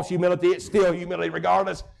it's false humility, it's still humility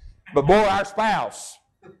regardless. But boy, our spouse,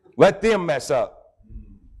 let them mess up.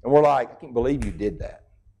 And we're like, I can't believe you did that.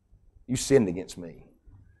 You sinned against me.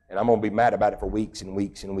 And I'm going to be mad about it for weeks and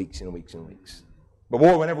weeks and weeks and weeks and weeks. But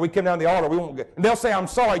boy, whenever we come down the altar, we won't and they'll say, I'm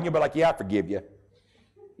sorry, and you'll be like, yeah, I forgive you.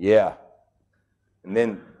 Yeah. And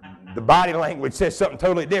then the body language says something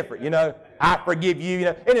totally different, I forgive you,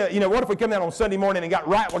 And, what if we come down on Sunday morning and got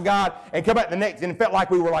right with God and come back the next and it felt like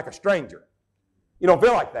we were like a stranger? You don't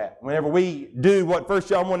feel like that. Whenever we do what 1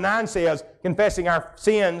 John 1:9 says, confessing our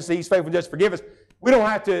sins, He's faithful and just to forgive us, we don't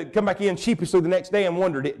have to come back in sheepishly the next day and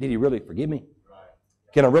wonder, did He really forgive me? Right.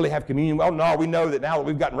 Can I really have communion? Oh, no, we know that now that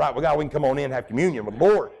we've gotten right with God, we can come on in and have communion with the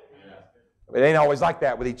Lord. Yeah. It ain't always like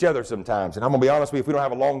that with each other sometimes. And I'm going to be honest with you, if we don't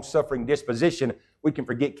have a long-suffering disposition, we can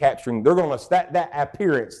forget capturing. They're going to, that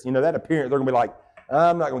appearance, that appearance, they're going to be like,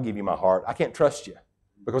 I'm not going to give you my heart. I can't trust you.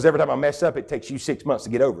 Because every time I mess up, it takes you 6 months to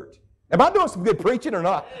get over it. Am I doing some good preaching or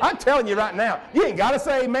not? I'm telling you right now, you ain't got to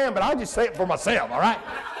say amen, but I'll just say it for myself, all right?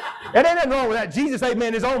 And ain't nothing wrong with that. Jesus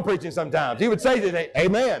amen his own preaching sometimes. He would say that,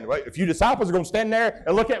 amen. If you disciples are going to stand there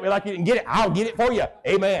and look at me like you didn't get it, I'll get it for you.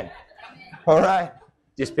 Amen. All right?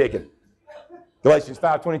 Just picking. Galatians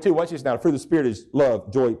 5:22, watch this now. The fruit of the Spirit is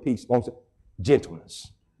love, joy, peace,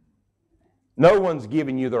 gentleness. No one's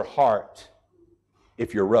giving you their heart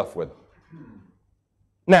if you're rough with them.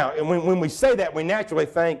 Now, and when we say that, we naturally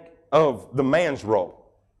think of the man's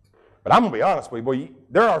role. But I'm going to be honest with you, boy,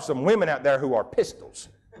 there are some women out there who are pistols.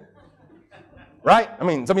 Right? I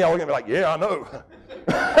mean, some of y'all are going to be like, yeah, I know.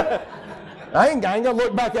 I ain't going to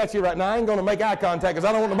look back at you right now. I ain't going to make eye contact because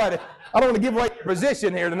I don't want to give away your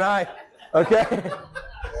position here tonight. Okay?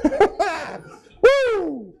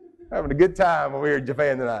 Woo! Having a good time over here in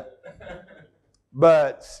Japan tonight.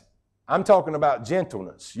 But I'm talking about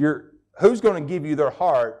gentleness. Who's going to give you their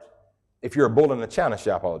heart if you're a bull in a china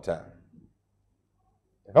shop all the time?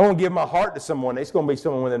 If I want to give my heart to someone, it's going to be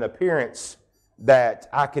someone with an appearance that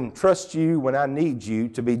I can trust you when I need you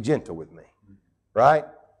to be gentle with me. Right?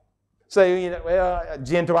 Say,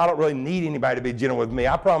 gentle, I don't really need anybody to be gentle with me.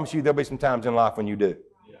 I promise you there'll be some times in life when you do.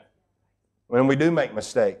 Yeah. When we do make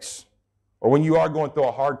mistakes, or when you are going through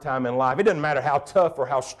a hard time in life. It doesn't matter how tough or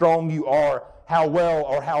how strong you are, how well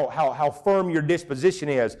or how firm your disposition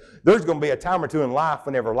is. There's going to be a time or two in life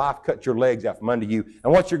whenever life cuts your legs out from under you.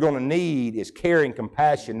 And what you're going to need is care and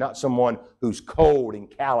compassion, not someone who's cold and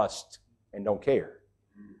calloused and don't care.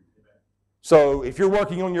 So if you're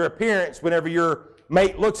working on your appearance whenever your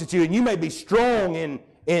mate looks at you, and you may be strong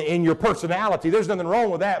in your personality, there's nothing wrong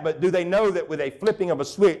with that, but do they know that with a flipping of a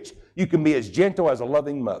switch, you can be as gentle as a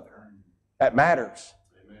loving mother? That matters.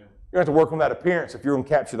 You're going to have to work on that appearance if you're going to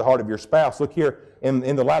capture the heart of your spouse. Look here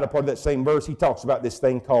in the latter part of that same verse, he talks about this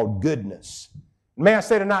thing called goodness. May I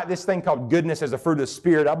say tonight, this thing called goodness as a fruit of the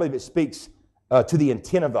Spirit, I believe it speaks to the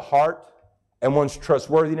intent of the heart and one's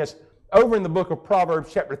trustworthiness. Over in the book of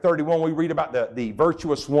Proverbs, chapter 31, we read about the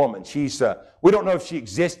virtuous woman. We don't know if she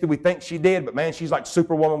existed. We think she did, but man, she's like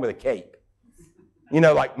Superwoman with a cape.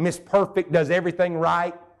 Like Miss Perfect, does everything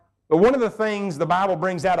right. But one of the things the Bible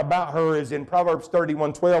brings out about her is in Proverbs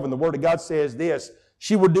 31:12, and the Word of God says this: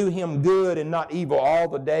 she will do him good and not evil all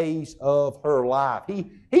the days of her life.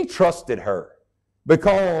 He trusted her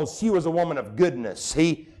because she was a woman of goodness.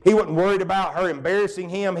 He wasn't worried about her embarrassing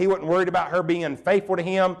him. He wasn't worried about her being unfaithful to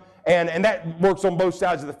him. And that works on both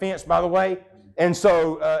sides of the fence, by the way. And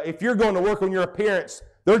so if you're going to work on your appearance,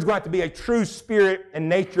 there's going to have to be a true spirit and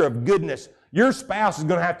nature of goodness. Your spouse is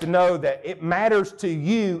going to have to know that it matters to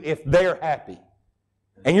you if they're happy.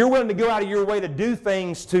 And you're willing to go out of your way to do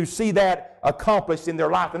things to see that accomplished in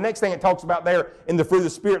their life. The next thing it talks about there in the fruit of the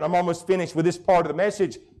Spirit, and I'm almost finished with this part of the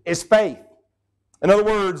message, is faith. In other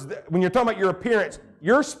words, when you're talking about your appearance,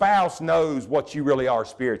 your spouse knows what you really are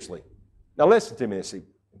spiritually. Now listen to me this evening.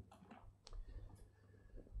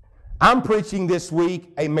 I'm preaching this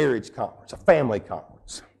week a marriage conference, a family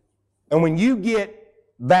conference. And when you get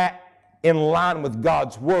that in line with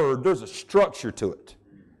God's Word, there's a structure to it.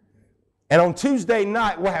 And on Tuesday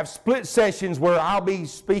night, we'll have split sessions where I'll be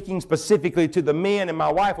speaking specifically to the men and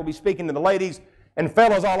my wife will be speaking to the ladies. And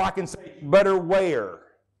fellas, all I can say, you better wear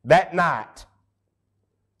that night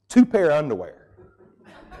 2 pair of underwear.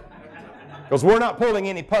 Because we're not pulling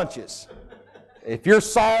any punches. If you're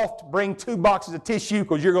soft, bring 2 boxes of tissue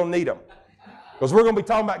because you're going to need them. Because we're going to be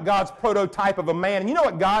talking about God's prototype of a man. And you know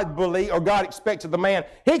what God expects of the man?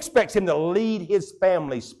 He expects him to lead his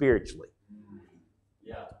family spiritually.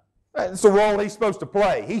 Yeah. That's the role he's supposed to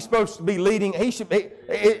play. He's supposed to be leading. It's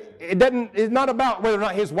not about whether or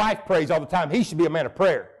not his wife prays all the time. He should be a man of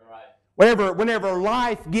prayer. Right. Whenever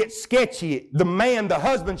life gets sketchy, the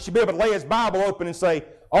husband should be able to lay his Bible open and say,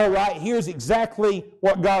 all right, here's exactly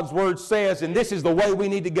what God's Word says, and this is the way we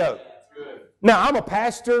need to go. Now, I'm a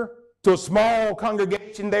pastor to a small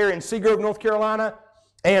congregation there in Seagrove, North Carolina,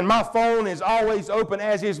 and my phone is always open,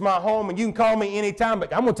 as is my home, and you can call me anytime.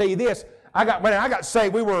 But I'm going to tell you this: when I got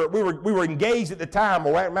saved, we were engaged at the time.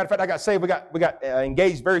 Or matter of fact, I got saved. We got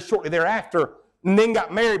engaged very shortly thereafter, and then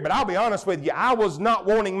got married. But I'll be honest with you, I was not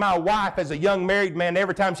wanting my wife as a young married man.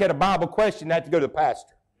 Every time she had a Bible question, I had to go to the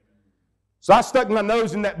pastor. So I stuck my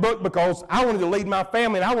nose in that book because I wanted to lead my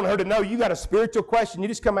family, and I wanted her to know, you got a spiritual question, you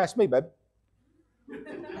just come ask me, baby.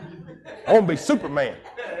 I want to be Superman.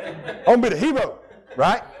 I want to be the hero,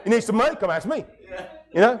 right? You need some money? Come ask me.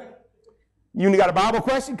 You got a Bible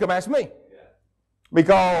question? Come ask me.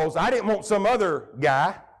 Because I didn't want some other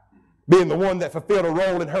guy being the one that fulfilled a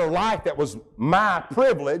role in her life that was my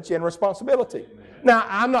privilege and responsibility. Now,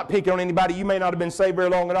 I'm not picking on anybody. You may not have been saved very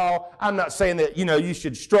long at all. I'm not saying that, you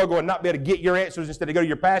should struggle and not be able to get your answers instead of go to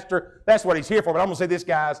your pastor. That's what he's here for. But I'm going to say this,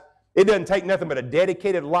 guys. It doesn't take nothing but a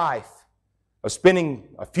dedicated life of spending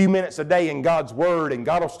a few minutes a day in God's Word, and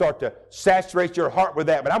God will start to saturate your heart with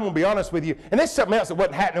that. But I'm going to be honest with you, and that's something else that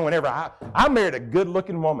wasn't happening whenever I married a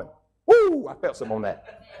good-looking woman. Woo! I felt something on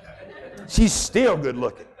that. She's still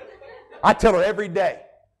good-looking. I tell her every day.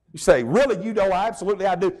 You say, really? You know, absolutely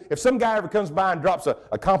I do. If some guy ever comes by and drops a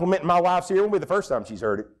compliment in my wife's ear, it won't be the first time she's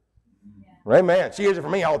heard it. Yeah. Amen. She hears it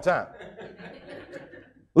from me all the time.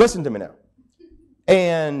 Listen to me now.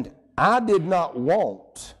 And I did not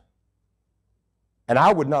want, and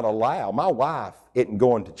I would not allow, my wife isn't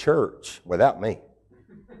going to church without me.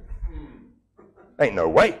 Ain't no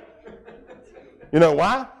way. You know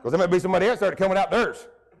why? Because there might be somebody else there coming out theirs.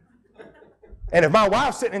 And if my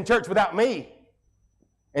wife's sitting in church without me,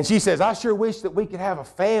 and she says, I sure wish that we could have a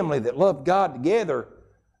family that loved God together,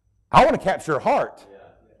 I want to capture her heart.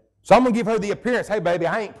 So I'm going to give her the appearance, hey, baby,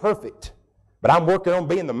 I ain't perfect, but I'm working on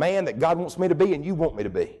being the man that God wants me to be and you want me to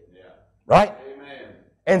be. Yeah. Right? Amen.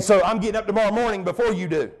 And so I'm getting up tomorrow morning before you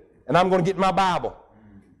do, and I'm going to get my Bible.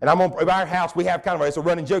 And I'm going to, at our house, we have it's a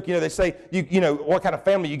running joke. They say, you know, what kind of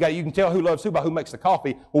family you got. You can tell who loves who by who makes the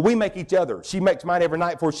coffee. Well, we make each other. She makes mine every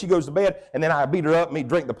night before she goes to bed, and then I beat her up and me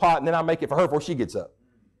drink the pot, and then I make it for her before she gets up.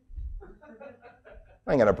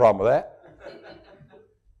 I ain't got no problem with that.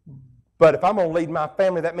 But if I'm going to lead my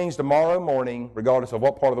family, that means tomorrow morning, regardless of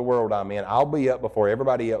what part of the world I'm in, I'll be up before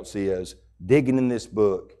everybody else is, digging in this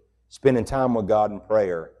book, spending time with God in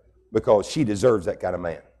prayer, because she deserves that kind of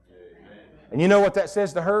man. And you know what that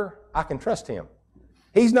says to her? I can trust him.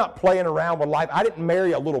 He's not playing around with life. I didn't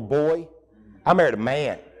marry a little boy. I married a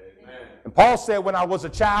man. And Paul said, when I was a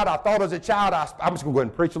child, I thought as a child, I'm just going to go ahead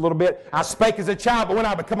and preach a little bit. I spake as a child, but when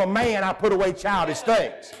I become a man, I put away childish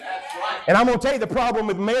things. And I'm going to tell you the problem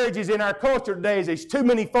with marriages in our culture today is there's too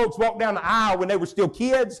many folks walk down the aisle when they were still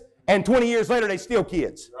kids, and 20 years later, they still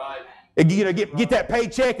kids. Right. You know, get that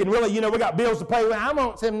paycheck, and really, you know, we got bills to pay. Well, I'm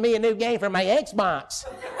going to send me a new game for my Xbox.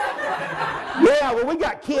 Yeah, well, we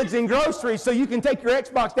got kids in groceries, so you can take your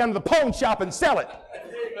Xbox down to the pawn shop and sell it.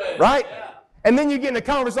 Right? And then you get in a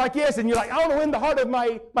conference like this, and you're like, I want to win the heart of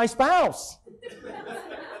my spouse.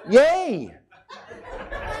 Yay.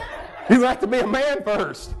 You have to be a man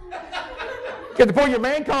first. You have to pull your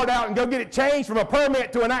man card out and go get it changed from a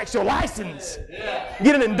permit to an actual license.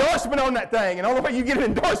 Get an endorsement on that thing. And the only way you get an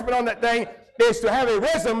endorsement on that thing is to have a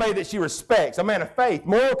resume that she respects, a man of faith,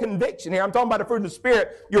 moral conviction here. I'm talking about the fruit of the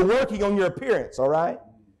Spirit. You're working on your appearance, all right?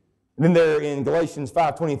 And then there in Galatians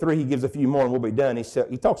 5:23, he gives a few more and we'll be done.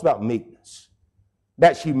 He talks about meekness.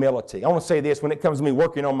 That's humility. I want to say this, when it comes to me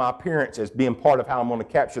working on my appearance as being part of how I'm going to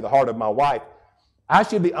capture the heart of my wife, I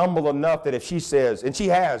should be humble enough that if she says, and she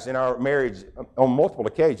has in our marriage on multiple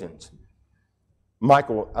occasions,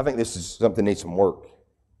 Michael, I think this is something that needs some work.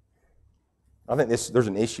 I think there's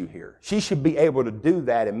an issue here. She should be able to do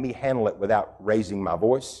that and me handle it without raising my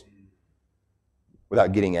voice,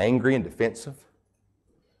 without getting angry and defensive.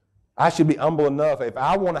 I should be humble enough. If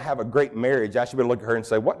I want to have a great marriage, I should be able to look at her and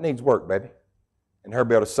say, what needs work, baby? And her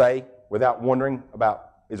be able to say, without wondering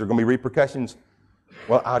about, is there going to be repercussions?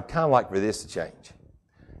 Well, I'd kind of like for this to change.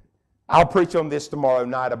 I'll preach on this tomorrow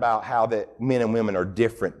night about how that men and women are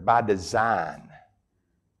different by design.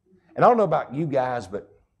 And I don't know about you guys, but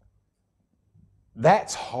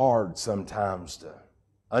that's hard sometimes to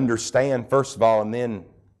understand, first of all, and then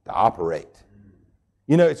to operate.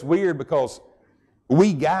 You know, it's weird because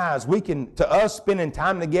we guys, to us spending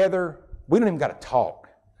time together, we don't even got to talk.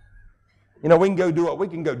 You know, we can go do what we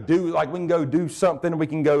can go do, like we can go do something, we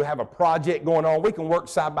can go have a project going on, we can work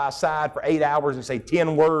side by side for 8 hours and say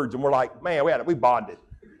 10 words, and we're like, man, we bonded.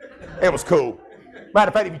 It was cool. Matter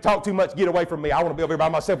of fact, if you talk too much, get away from me. I want to be over here by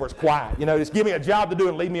myself where it's quiet. You know, just give me a job to do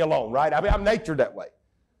and leave me alone, right? I mean, I'm natured that way.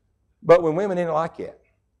 But when women ain't like it,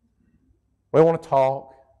 we want to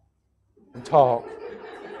talk and talk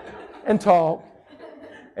and talk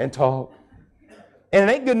and talk. And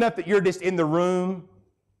it ain't good enough that you're just in the room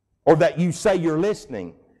or that you say you're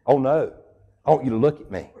listening. Oh, no. I want you to look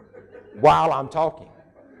at me while I'm talking.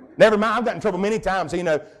 Never mind, I've gotten in trouble many times. You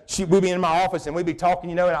know, we'd be in my office and we'd be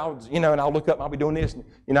talking, and I'll look up and I'll be doing this.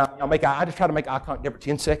 And, I just try to make eye contact every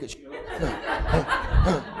 10 seconds.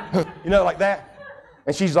 Like that.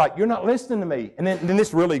 And she's like, you're not listening to me. And then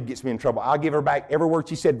this really gets me in trouble. I'll give her back every word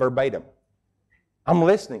she said verbatim. I'm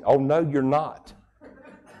listening. Oh, no, you're not.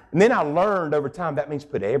 And then I learned over time that means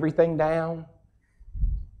put everything down.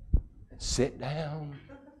 Sit down.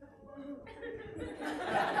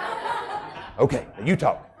 Okay, now you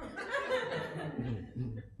talk.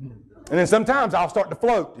 And then sometimes I'll start to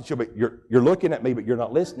float. And she'll be, you're looking at me, but you're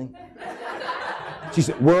not listening. She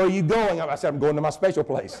said, where are you going? I said, I'm going to my special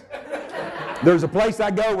place. There's a place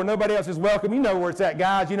I go where nobody else is welcome. You know where it's at,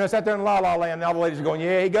 guys. You know, it's out there in La La Land. And all the ladies are going,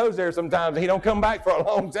 yeah, he goes there sometimes. And he don't come back for a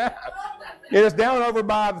long time. Yeah, it's down over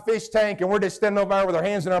by the fish tank, and we're just standing over there with our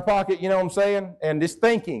hands in our pocket, you know what I'm saying? And just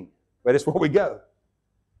thinking. But it's where we go.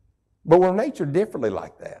 But we're natured differently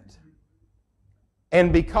like that.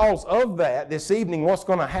 And because of that, this evening, what's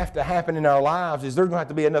going to happen in our lives is there's going to have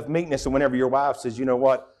to be enough meekness. And whenever your wife says, you know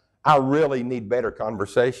what, I really need better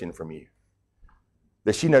conversation from you,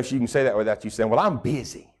 that she knows she can say that without you saying, well, I'm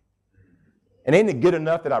busy. And ain't it good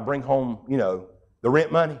enough that I bring home, you know, the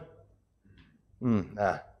rent money?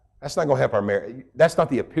 Nah, that's not going to help our marriage. That's not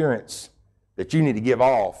the appearance that you need to give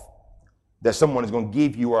off that someone is going to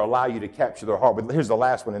give you or allow you to capture their heart. But here's the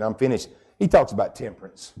last one, and I'm finished. He talks about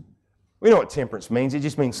temperance. We know what temperance means. It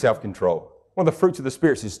just means self-control. One of the fruits of the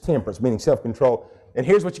Spirit is temperance, meaning self-control. And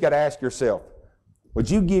here's what you got to ask yourself. Would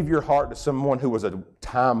you give your heart to someone who was a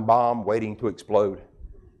time bomb waiting to explode?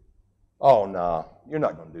 Oh, no, you're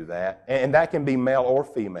not going to do that. And that can be male or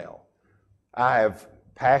female. I have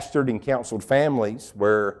pastored and counseled families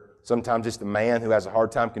where sometimes it's the man who has a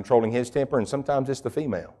hard time controlling his temper, and sometimes it's the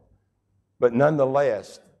female. But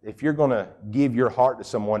nonetheless, if you're going to give your heart to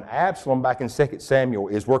someone, Absalom back in 2 Samuel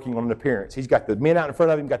is working on an appearance. He's got the men out in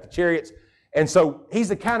front of him, got the chariots. And so he's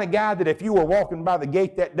the kind of guy that if you were walking by the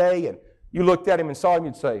gate that day and you looked at him and saw him,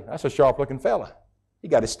 you'd say, that's a sharp-looking fella. He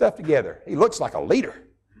got his stuff together. He looks like a leader.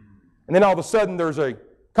 And then all of a sudden there's a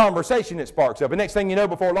conversation that sparks up. And next thing you know,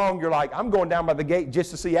 before long, you're like, I'm going down by the gate just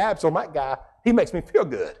to see Absalom. That guy, he makes me feel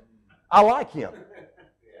good. I like him.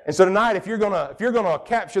 And so tonight, if you're gonna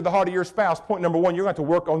capture the heart of your spouse, point number one, you're going to have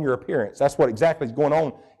to work on your appearance. That's what exactly is going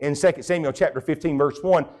on in 2 Samuel chapter 15, verse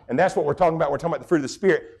 1. And that's what we're talking about. We're talking about the fruit of the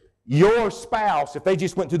Spirit. Your spouse, if they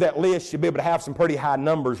just went through that list, should be able to have some pretty high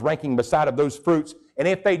numbers ranking beside of those fruits. And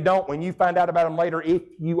if they don't, when you find out about them later, if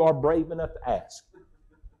you are brave enough to ask,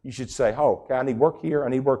 you should say, oh, okay, I need work here, I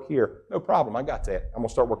need work here. No problem, I got that. I'm going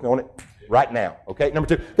to start working on it right now. Okay,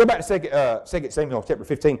 number two, go back to 2 Samuel chapter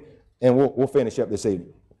 15, and we'll finish up this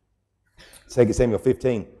evening. 2 Samuel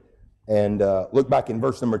 15, and look back in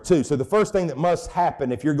verse number 2. So the first thing that must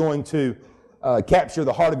happen if you're going to capture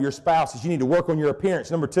the heart of your spouse is you need to work on your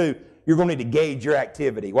appearance. Number 2, you're going to need to gauge your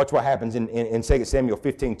activity. Watch what happens in 2 Samuel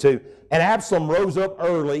 15:2. And Absalom rose up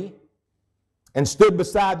early and stood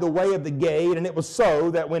beside the way of the gate, and it was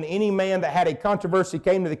so that when any man that had a controversy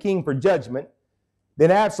came to the king for judgment,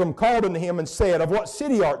 then Absalom called unto him and said, of what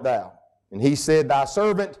city art thou? And he said, thy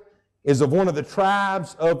servant is of one of the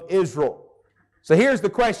tribes of Israel. So here's the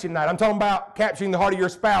question tonight. I'm talking about capturing the heart of your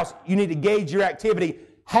spouse. You need to gauge your activity.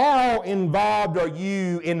 How involved are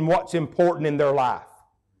you in what's important in their life?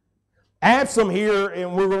 Absalom here,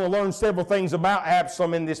 and we're going to learn several things about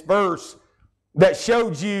Absalom in this verse that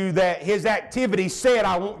showed you that his activity said,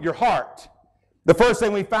 I want your heart. The first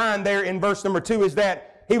thing we find there in verse number 2 is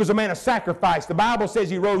that he was a man of sacrifice. The Bible says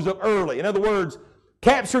he rose up early. In other words,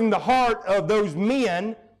 capturing the heart of those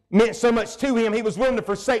men meant so much to him, he was willing to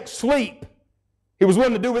forsake sleep. He was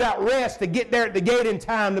willing to do without rest to get there at the gate in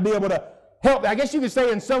time to be able to help. I guess you could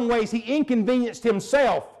say in some ways he inconvenienced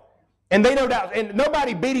himself. And they no doubt, and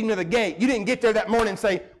nobody beat him to the gate. You didn't get there that morning and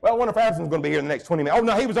say, well, I wonder if Absalom's going to be here in the next 20 minutes. Oh,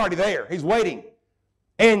 no, he was already there. He's waiting.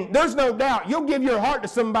 And there's no doubt you'll give your heart to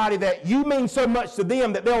somebody that you mean so much to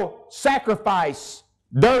them that they'll sacrifice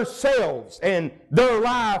themselves and their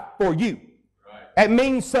life for you. Right. It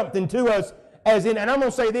means something to us as in, and I'm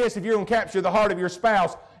going to say this, if you're going to capture the heart of your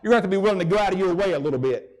spouse, you're going to have to be willing to go out of your way a little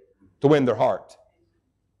bit to win their heart.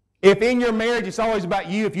 If in your marriage it's always about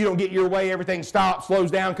you, if you don't get your way, everything stops,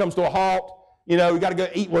 slows down, comes to a halt. You know, we got to go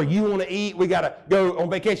eat where you want to eat. We got to go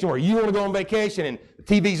on vacation where you want to go on vacation, and the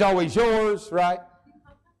TV's always yours, right?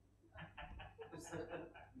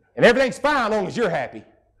 And everything's fine as long as you're happy.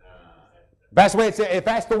 If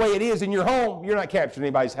that's the way it is in your home, you're not capturing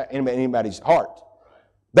anybody's heart.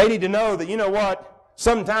 They need to know that, you know what,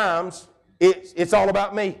 sometimes it's all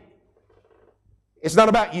about me. It's not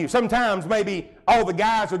about you. Sometimes maybe all the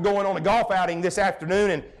guys are going on a golf outing this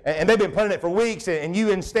afternoon and they've been planning it for weeks, and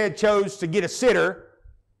you instead chose to get a sitter,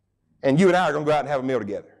 and you and I are going to go out and have a meal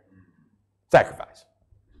together. Sacrifice.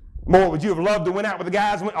 More, would you have loved to went out with the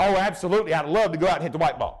guys? Oh, absolutely. I'd love to go out and hit the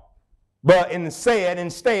white ball. But instead,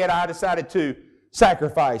 I decided to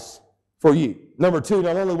sacrifice for you. Number 2,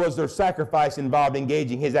 not only was there sacrifice involved in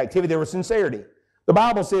engaging his activity, there was sincerity. The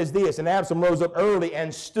Bible says this, and Absalom rose up early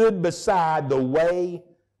and stood beside the way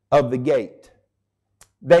of the gate.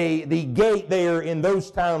 The gate there in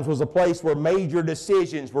those times was a place where major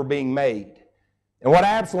decisions were being made. And what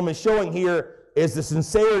Absalom is showing here is the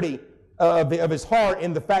sincerity of his heart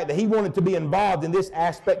in the fact that he wanted to be involved in this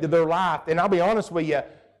aspect of their life. And I'll be honest with you,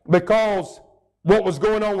 because what was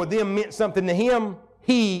going on with them meant something to him,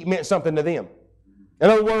 he meant something to them. In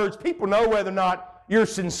other words, people know whether or not you're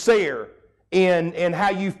sincere in how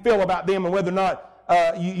you feel about them and whether or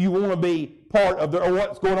not you want to be part of or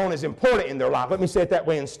what's going on is important in their life. Let me say it that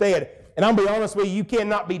way instead. And I'll be honest with you, you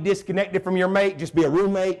cannot be disconnected from your mate, just be a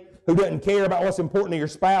roommate who doesn't care about what's important to your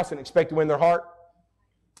spouse and expect to win their heart.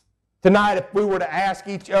 Tonight, if we were to ask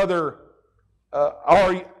each other,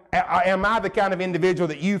 am I the kind of individual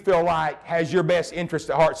that you feel like has your best interest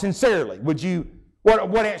at heart? Sincerely,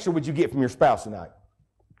 what answer would you get from your spouse tonight?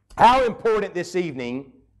 How important this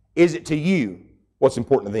evening is it to you what's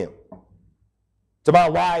important to them? To my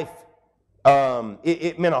wife,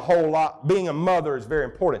 it meant a whole lot. Being a mother is very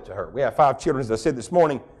important to her. We have 5 children, as I said this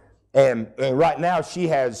morning, and right now she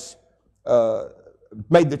has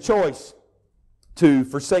made the choice to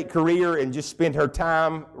forsake career and just spend her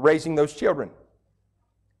time raising those children.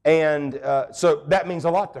 And so that means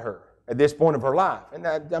a lot to her at this point of her life. And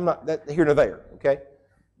I'm not here nor there, okay?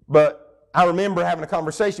 But I remember having a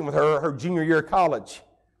conversation with her junior year of college.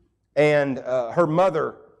 And her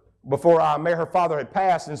mother, before I met her father, had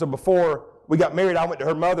passed. And so before we got married, I went to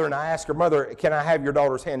her mother and I asked her mother, can I have your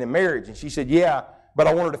daughter's hand in marriage? And she said, yeah, but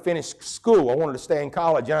I want her to finish school. I want her to stay in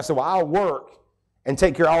college. And I said, well, I'll work and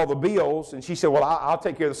take care of all the bills. And she said, well, I'll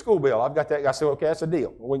take care of the school bill. I've got that. I said, okay, that's a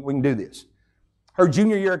deal. We can do this. Her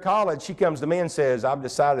junior year of college, she comes to me and says, I've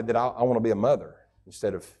decided that I want to be a mother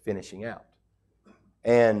instead of finishing out.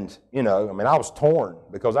 And, I was torn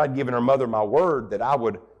because I'd given her mother my word that I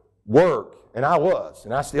would work, and I was,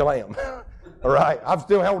 and I still am. All right? I've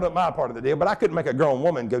still held up my part of the deal, but I couldn't make a grown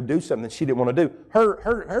woman go do something she didn't want to do.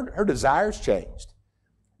 Her desires changed.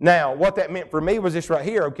 Now, what that meant for me was this right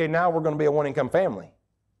here. Okay, now we're going to be a one-income family.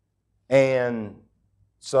 And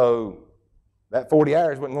so that 40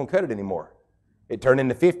 hours wasn't going to cut it anymore. It turned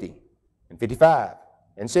into 50 and 55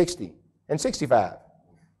 and 60 and 65.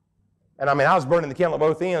 And I was burning the candle at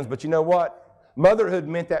both ends, but you know what? Motherhood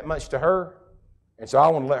meant that much to her, and so I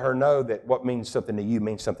want to let her know that what means something to you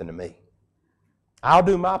means something to me. I'll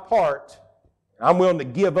do my part. I'm willing to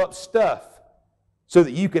give up stuff so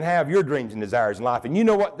that you can have your dreams and desires in life. And you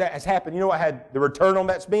know what that has happened? You know what had the return on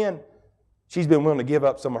that's been? She's been willing to give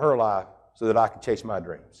up some of her life so that I can chase my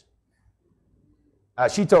dreams.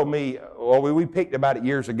 She told me, we picked about it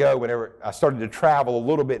years ago whenever I started to travel a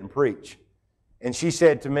little bit and preach. And she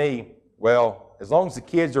said to me, well, as long as the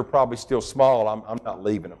kids are probably still small, I'm not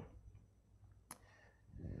leaving them.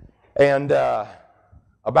 And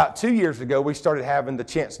about 2 years ago, we started having the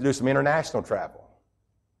chance to do some international travel.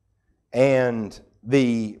 And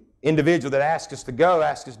the individual that asked us to go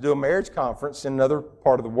asked us to do a marriage conference in another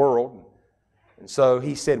part of the world. And so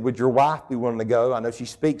he said, would your wife be willing to go? I know she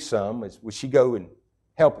speaks some. Would she go and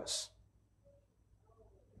help us?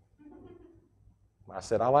 I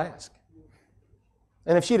said, I'll ask.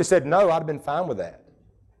 And if she'd have said no, I'd have been fine with that.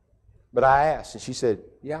 But I asked, and she said,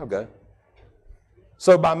 yeah, I'll go.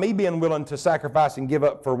 So by me being willing to sacrifice and give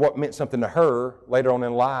up for what meant something to her later on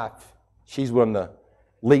in life, she's willing to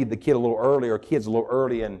leave the kid a little early or kids a little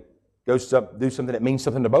early and go do something that means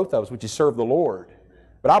something to both of us, which is serve the Lord.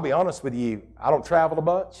 But I'll be honest with you, I don't travel a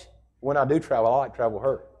bunch. When I do travel, I like to travel with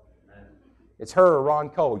her. It's her or Ron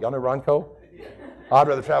Cole. Y'all know Ron Cole? I'd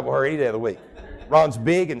rather travel with her any day of the week. Ron's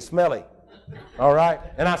big and smelly. All right?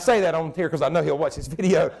 And I say that on here because I know he'll watch this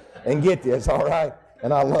video and get this, all right?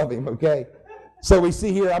 And I love him, okay? So we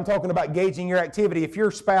see here, I'm talking about gauging your activity. If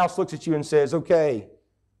your spouse looks at you and says, okay,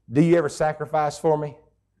 do you ever sacrifice for me?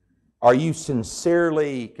 Are you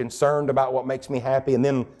sincerely concerned about what makes me happy? And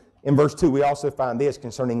then in verse 2, we also find this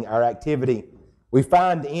concerning our activity. We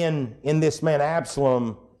find in this man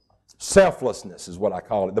Absalom, selflessness is what I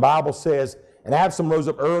call it. The Bible says, and Absalom rose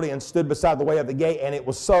up early and stood beside the way of the gate, and it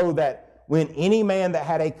was so that when any man that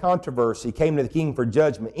had a controversy came to the king for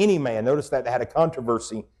judgment, any man, notice that had a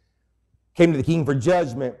controversy, came to the king for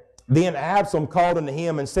judgment, then Absalom called unto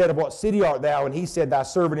him and said, of what city art thou? And he said, thy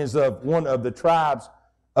servant is of one of the tribes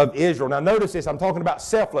of Israel. Now notice this, I'm talking about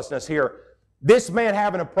selflessness here. This man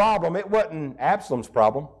having a problem, it wasn't Absalom's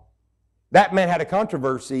problem. That man had a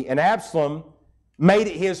controversy, and Absalom made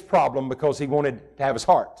it his problem because he wanted to have his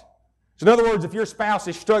heart. So in other words, if your spouse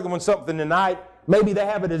is struggling with something tonight, maybe they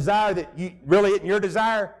have a desire that really isn't your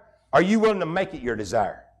desire, are you willing to make it your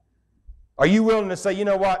desire? Are you willing to say, you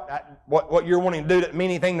know what you're wanting to do doesn't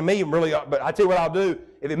mean anything to me, really, but I tell you what I'll do.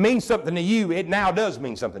 If it means something to you, it now does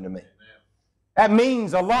mean something to me. That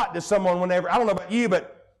means a lot to someone whenever, I don't know about you,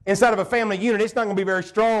 but inside of a family unit, it's not going to be very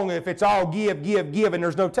strong if it's all give, give, give, and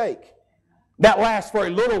there's no take. That lasts for a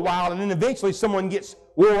little while, and then eventually someone gets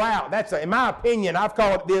wore out. That's, in my opinion, I've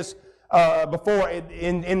called it this before.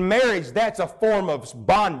 In marriage, that's a form of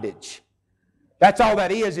bondage. That's all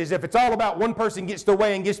that is if it's all about one person gets their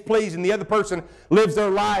way and gets pleased and the other person lives their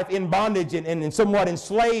life in bondage and somewhat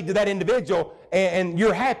enslaved to that individual, and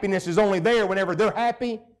your happiness is only there whenever they're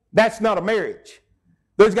happy, that's not a marriage.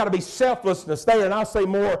 There's got to be selflessness there, and I'll say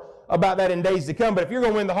more about that in days to come. But if you're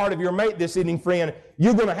going to win the heart of your mate this evening, friend,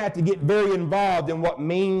 you're going to have to get very involved in what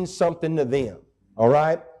means something to them. All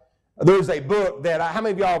right? There's a book that, how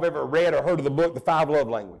many of y'all have ever read or heard of the book, The 5 Love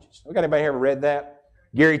Languages? Got anybody ever read that?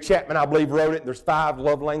 Gary Chapman, I believe, wrote it. There's 5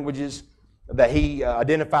 love languages that he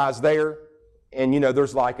identifies there. And, you know,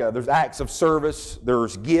 there's there's acts of service,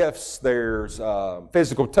 there's gifts, there's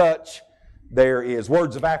physical touch, there is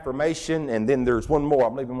words of affirmation, and then there's one more.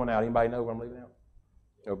 I'm leaving one out. Anybody know what I'm leaving out?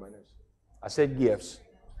 Nobody knows. I said gifts.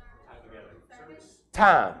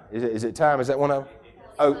 Time. Is it time? Is that one of them?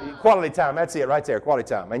 Oh, quality time. That's it right there, quality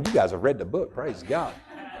time. Man, you guys have read the book. Praise God.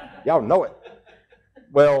 Y'all know it.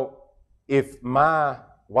 Well, if my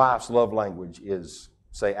wife's love language is,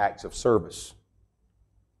 say, acts of service,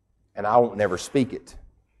 and I won't never speak it,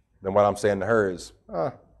 then what I'm saying to her is,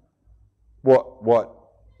 what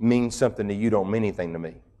means something to you don't mean anything to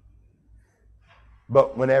me.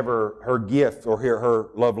 But whenever her gift or her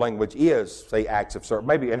love language is, say, acts of service,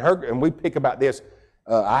 maybe, and we pick about this,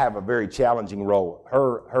 I have a very challenging role.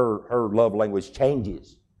 Her love language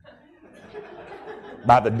changes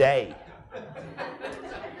by the day.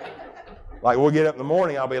 Like, we'll get up in the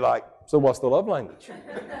morning, I'll be like, so what's the love language?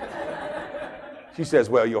 She says,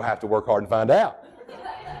 well, you'll have to work hard and find out.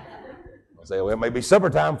 I'll say, well, it may be supper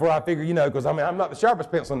time before I figure, because I'm not the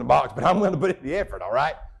sharpest pencil in the box, but I'm willing to put in the effort, all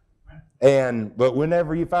right? But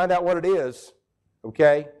whenever you find out what it is,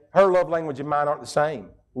 okay, her love language and mine aren't the same.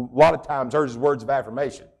 A lot of times hers is words of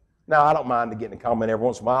affirmation. Now, I don't mind getting a comment every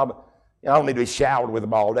once in a while, but I don't need to be showered with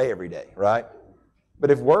them all day, every day, right? But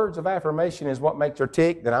if words of affirmation is what makes her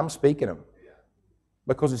tick, then I'm speaking them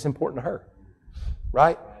because it's important to her,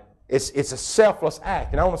 right? It's a selfless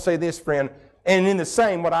act. And I want to say this, friend, and in the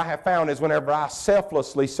same, what I have found is whenever I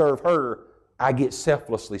selflessly serve her, I get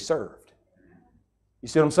selflessly served. You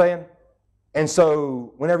see what I'm saying? And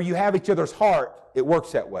so whenever you have each other's heart, it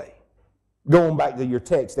works that way. Going back to your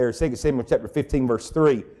text there, 2 Samuel chapter 15, verse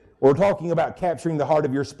 3, we're talking about capturing the heart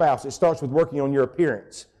of your spouse. It starts with working on your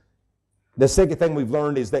appearance. The second thing we've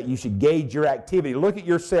learned is that you should gauge your activity. Look at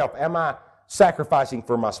yourself. Am I sacrificing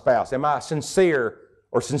for my spouse? Am I sincere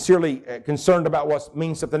or sincerely concerned about what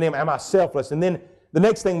means something to them? Am I selfless? And then the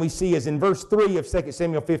next thing we see is in verse 3 of 2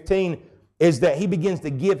 Samuel 15 is that he begins to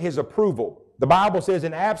give his approval. The Bible says,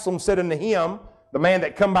 and Absalom said unto him, the man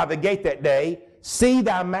that come by the gate that day, see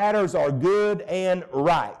thy matters are good and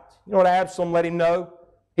right. You know what Absalom let him know?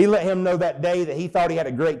 He let him know that day that he thought he had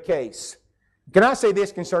a great case. Can I say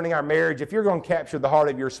this concerning our marriage? If you're going to capture the heart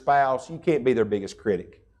of your spouse, you can't be their biggest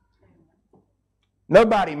critic.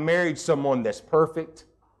 Nobody married someone that's perfect,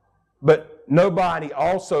 but nobody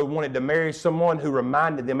also wanted to marry someone who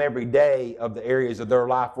reminded them every day of the areas of their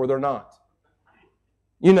life where they're not.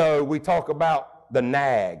 You know, we talk about the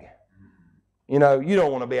nag. You know, you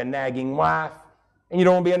don't want to be a nagging wife, and you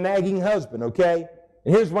don't want to be a nagging husband, okay?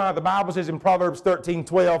 And here's why the Bible says in Proverbs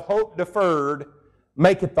 13:12, hope deferred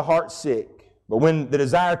maketh the heart sick. But when the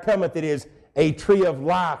desire cometh, it is a tree of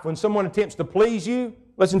life. When someone attempts to please you,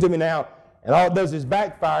 listen to me now, and all it does is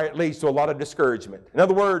backfire, it leads to a lot of discouragement. In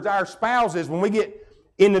other words, our spouses, when we get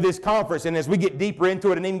into this conference and as we get deeper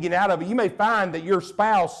into it and even get out of it, you may find that your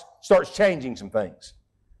spouse starts changing some things.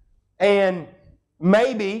 And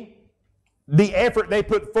maybe the effort they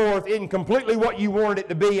put forth isn't completely what you wanted it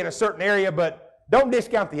to be in a certain area, but don't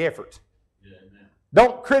discount the effort. Yeah,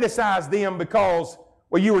 don't criticize them because,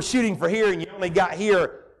 well, you were shooting for here and you only got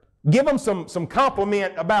here. Give them some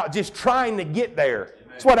compliment about just trying to get there.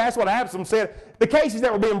 That's what Absalom said. The cases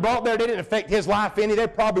that were being brought there, they didn't affect his life any. They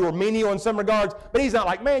probably were menial in some regards, but he's not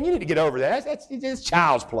like, man, you need to get over that. It's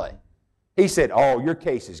child's play. He said, oh, your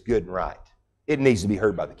case is good and right. It needs to be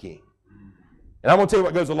heard by the king. And I'm going to tell you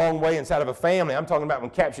what goes a long way inside of a family. I'm talking about when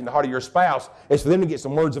capturing the heart of your spouse is for them to get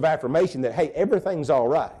some words of affirmation that, hey, everything's all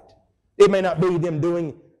right. It may not be them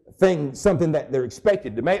doing something that they're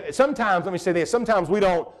expected to make. Sometimes, let me say this, sometimes we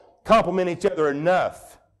don't compliment each other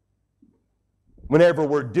enough whenever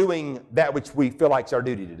we're doing that which we feel like it's our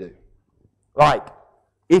duty to do. Like,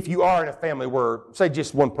 if you are in a family where, say,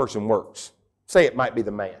 just one person works, say it might be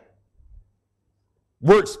the man.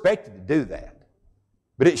 We're expected to do that.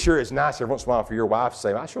 But it sure is nice every once in a while for your wife to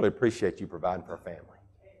say, I surely appreciate you providing for our family.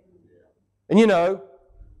 And you know,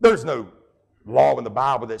 there's no law in the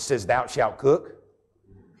Bible that says thou shalt cook.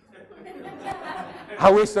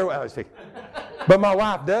 I wish there was. But my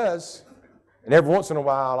wife does. And every once in a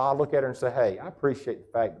while, I'll look at her and say, hey, I appreciate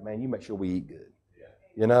the fact that, man, you make sure we eat good.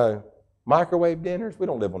 You know, microwave dinners, we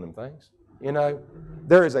don't live on them things. You know,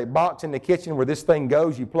 there is a box in the kitchen where this thing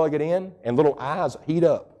goes, you plug it in, and little eyes heat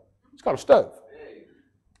up. It's called a stove.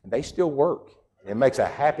 And they still work. It makes a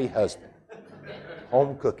happy husband.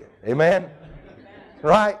 Home cooking. Amen?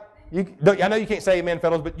 Right? I know you can't say amen,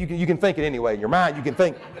 fellas, but you can think it anyway. In your mind, you can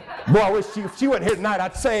think, boy, I wish she wasn't here tonight.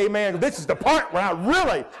 I'd say amen. This is the part where I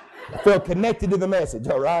really feel connected to the message,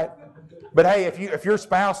 all right? But hey, if your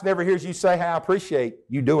spouse never hears you say, hey, I appreciate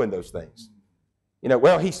you doing those things. You know,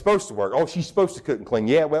 well, he's supposed to work. Oh, she's supposed to cook and clean.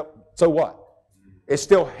 Yeah, well, so what? It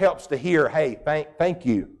still helps to hear, hey, thank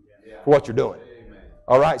you for what you're doing.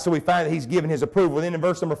 All right, so we find that he's given his approval. Then in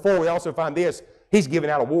verse number 4, we also find this. He's giving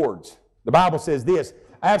out awards. The Bible says this,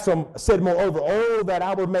 Absalom said, moreover, oh, that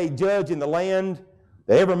I were made judge in the land,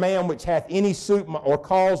 that every man which hath any suit or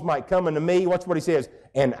cause might come unto me. Watch what he says.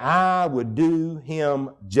 And I would do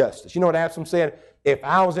him justice. You know what Absalom said? If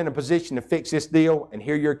I was in a position to fix this deal and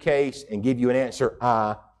hear your case and give you an answer,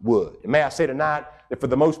 I would. And may I say tonight that for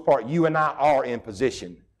the most part, you and I are in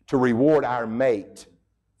position to reward our mate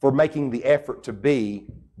for making the effort to be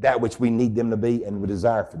that which we need them to be and we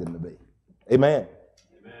desire for them to be. Amen.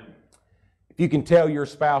 If you can tell your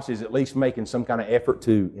spouse is at least making some kind of effort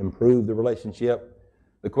to improve the relationship,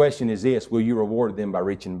 the question is this, will you reward them by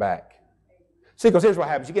reaching back? See, because here's what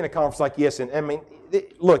happens. You get in a conference like this, and I mean,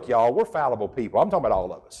 look, y'all, we're fallible people. I'm talking about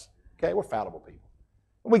all of us. Okay, we're fallible people.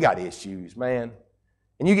 We got issues, man.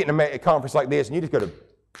 And you get in a conference like this, and you just go to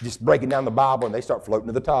just breaking down the Bible, and they start floating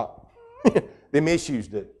to the top. Them issues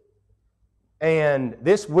do. And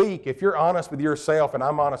this week, if you're honest with yourself, and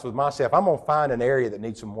I'm honest with myself, I'm going to find an area that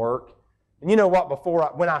needs some work. And you know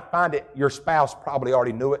what? When I find it, your spouse probably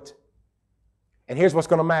already knew it. And here's what's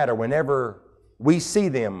going to matter. Whenever we see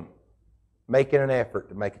them making an effort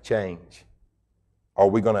to make a change, are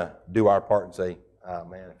we going to do our part and say, oh,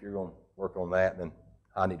 man, if you're going to work on that, then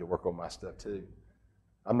I need to work on my stuff too.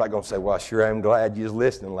 I'm not going to say, well, sure, I'm glad you was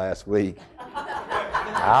listening last week.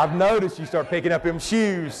 I've noticed you start picking up them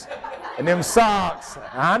shoes and them socks.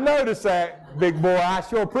 I noticed that, big boy. I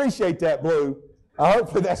sure appreciate that, Blue.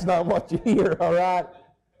 Hopefully that's not what you hear, all right?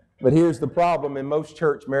 But here's the problem. In most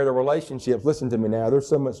church marital relationships, listen to me now, there's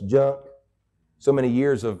so much junk, so many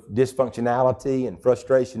years of dysfunctionality and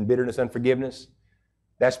frustration, bitterness, unforgiveness.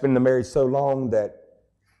 That's been in the marriage so long that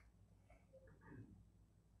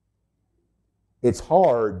it's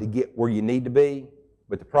hard to get where you need to be,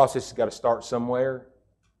 but the process has got to start somewhere.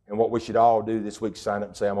 And what we should all do this week is sign up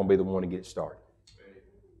and say, I'm going to be the one to get it started.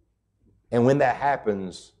 And when that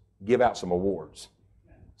happens, give out some awards.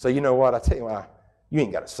 So you know what, I tell you what, you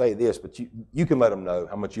ain't got to say this, but you can let them know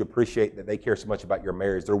how much you appreciate that they care so much about your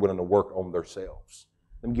marriage, they're willing to work on themselves.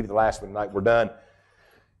 Let me give you the last one tonight, we're done.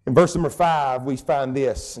 In verse number 5, we find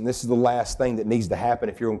this, and this is the last thing that needs to happen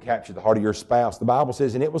if you're going to capture the heart of your spouse. The Bible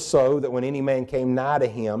says, and it was so that when any man came nigh to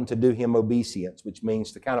him to do him obeisance, which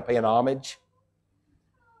means to kind of pay an homage,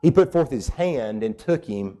 he put forth his hand and took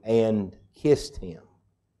him and kissed him.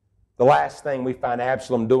 The last thing we find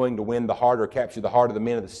Absalom doing to win the heart or capture the heart of the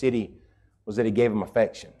men of the city was that he gave them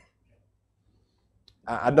affection.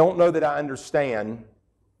 I don't know that I understand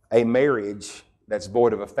a marriage that's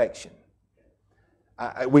void of affection.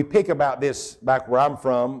 We pick about this back where I'm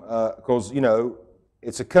from because, you know,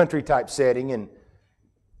 it's a country type setting, and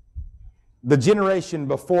the generation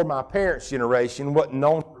before my parents' generation wasn't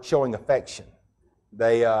known for showing affection.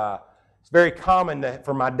 It's very common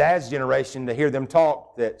for my dad's generation to hear them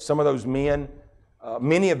talk that some of those men,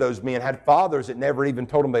 many of those men had fathers that never even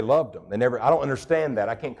told them they loved them. I don't understand that.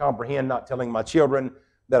 I can't comprehend not telling my children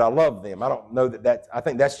that I love them. I don't know I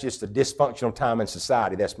think that's just a dysfunctional time in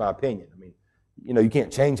society. That's my opinion. I mean, you know, you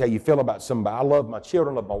can't change how you feel about somebody. I love my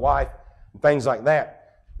children, love my wife, and things like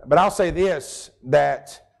that. But I'll say this,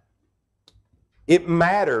 that it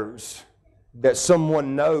matters that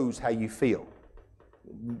someone knows how you feel.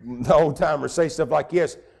 The old timers say stuff like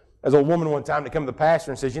this. There's a woman one time that came to the pastor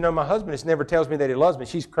and says, you know, my husband just never tells me that he loves me.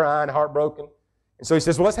 She's crying, heartbroken. And so he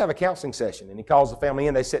says, well, let's have a counseling session. And he calls the family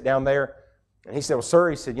in. They sit down there. And he said, well, sir,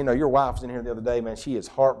 he said, you know, your wife was in here the other day, man. She is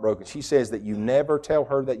heartbroken. She says that you never tell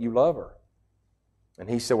her that you love her. And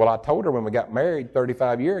he said, well, I told her when we got married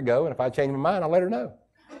 35 years ago, and if I change my mind, I'll let her know.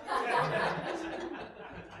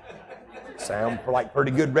 Sound like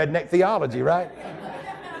pretty good redneck theology, right?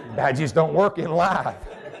 That just don't work in life,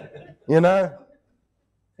 you know?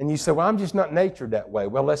 And you say, well, I'm just not natured that way.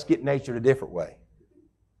 Well, let's get natured a different way.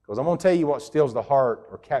 Because I'm going to tell you what steals the heart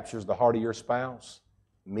or captures the heart of your spouse,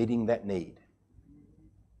 meeting that need.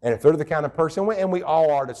 And if they're the kind of person, and we all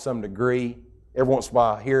are to some degree, every once in a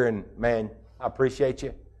while hearing, man, I appreciate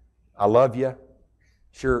you. I love you.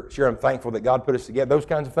 Sure, I'm thankful that God put us together. Those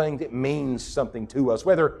kinds of things, it means something to us,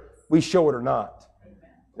 whether we show it or not.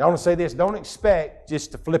 And I want to say this, don't expect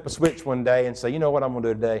just to flip a switch one day and say, you know what I'm going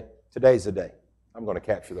to do today? Today's the day. I'm going to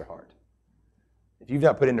capture their heart. If you've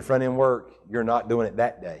not put in the front end work, you're not doing it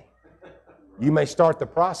that day. You may start the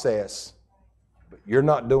process, but you're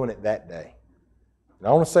not doing it that day. And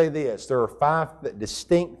I want to say this, there are 5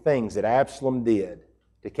 distinct things that Absalom did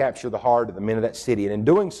to capture the heart of the men of that city. And in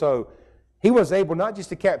doing so, he was able not just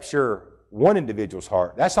to capture one individual's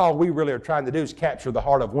heart. That's all we really are trying to do is capture the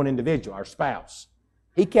heart of one individual, our spouse.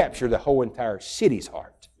 He captured the whole entire city's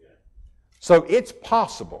heart. So it's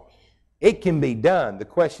possible. It can be done. The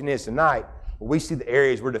question is tonight, will we see the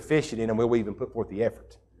areas we're deficient in and will we even put forth the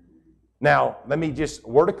effort? Now, let me just, a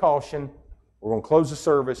word of caution. We're going to close the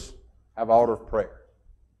service, have an order of prayer.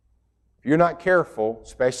 If you're not careful,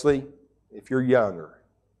 especially if you're younger,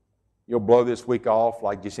 you'll blow this week off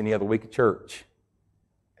like just any other week of church.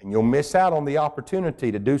 And you'll miss out on the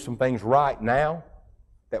opportunity to do some things right now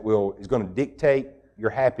that is going to dictate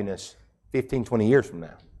your happiness 15, 20 years from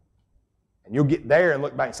now. And you'll get there and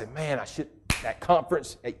look back and say, man, that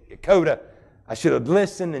conference at Yokota, I should have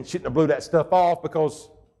listened and shouldn't have blew that stuff off, because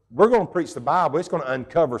we're going to preach the Bible. It's going to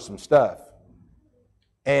uncover some stuff.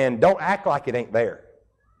 And don't act like it ain't there.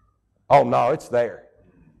 Oh, no, it's there.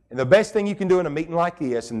 And the best thing you can do in a meeting like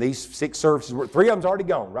this, and these 6 services, 3 of them's already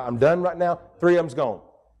gone, right? I'm done right now. 3 of them's gone.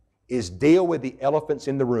 Is deal with the elephants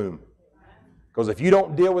in the room. Because if you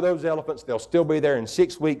don't deal with those elephants, they'll still be there in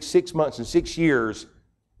 6 weeks, 6 months, and 6 years,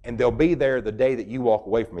 and they'll be there the day that you walk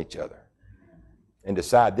away from each other and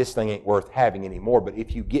decide this thing ain't worth having anymore. But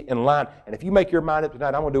if you get in line, and if you make your mind up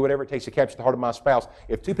tonight, I'm going to do whatever it takes to capture the heart of my spouse,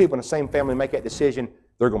 if 2 people in the same family make that decision,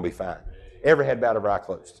 they're going to be fine. Every head bowed, every eye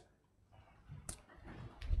closed.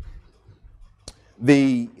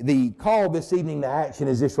 The call this evening to action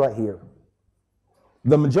is this right here.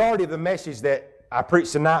 The majority of the message that I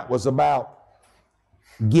preached tonight was about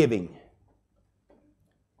giving.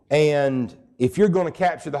 And if you're going to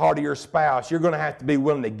capture the heart of your spouse, you're going to have to be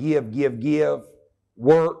willing to give,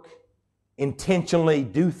 work, intentionally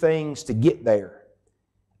do things to get there.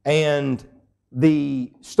 And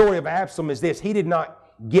the story of Absalom is this. He did not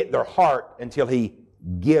get their heart until he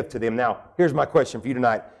gave to them. Now, here's my question for you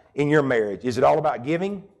tonight. In your marriage, is it all about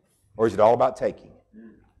giving or is it all about taking?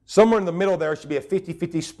 Somewhere in the middle there should be a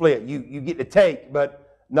 50-50 split. You get to take,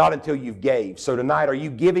 but not until you've gave. So tonight, are you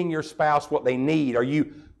giving your spouse what they need? Are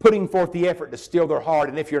you putting forth the effort to steal their heart?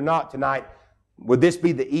 And if you're not tonight, would this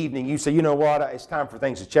be the evening you say, you know what, it's time for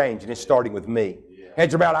things to change, and it's starting with me. Yeah.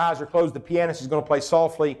 Heads are bowed, eyes are closed. The pianist is going to play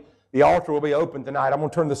softly. The altar will be open tonight. I'm going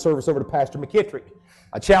to turn the service over to Pastor McKittrick.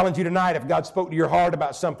 I challenge you tonight, if God spoke to your heart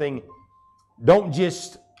about something, don't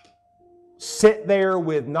just sit there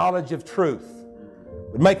with knowledge of truth,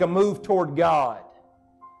 but make a move toward God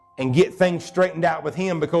and get things straightened out with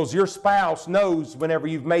Him, because your spouse knows whenever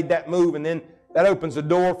you've made that move, and then that opens the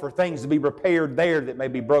door for things to be repaired there that may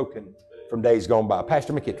be broken from days gone by.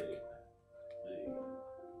 Pastor McKittrick.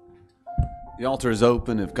 The altar is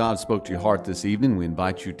open. If God spoke to your heart this evening, we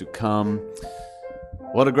invite you to come.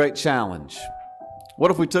 What a great challenge. What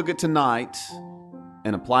if we took it tonight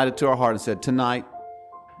and applied it to our heart and said, tonight,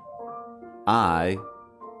 I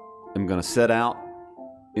am going to set out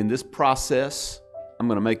in this process. I'm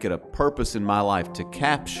going to make it a purpose in my life to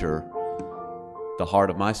capture the heart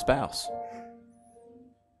of my spouse.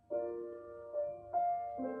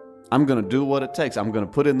 I'm going to do what it takes. I'm going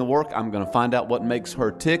to put in the work. I'm going to find out what makes her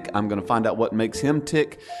tick. I'm going to find out what makes him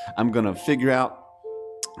tick. I'm going to figure out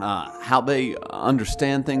how they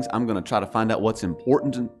understand things. I'm going to try to find out what's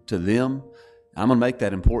important to them. I'm going to make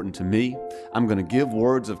that important to me. I'm going to give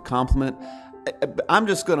words of compliment. I'm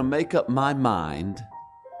just going to make up my mind.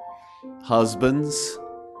 Husbands,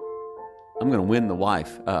 I'm going to win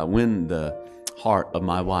the heart of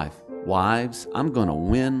my wife. Wives, I'm going to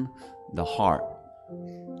win the heart.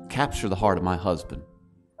 Capture the heart of my husband.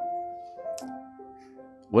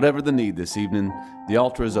 Whatever the need this evening, the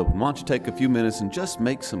altar is open. Why don't you take a few minutes and just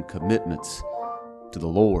make some commitments to the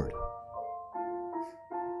Lord.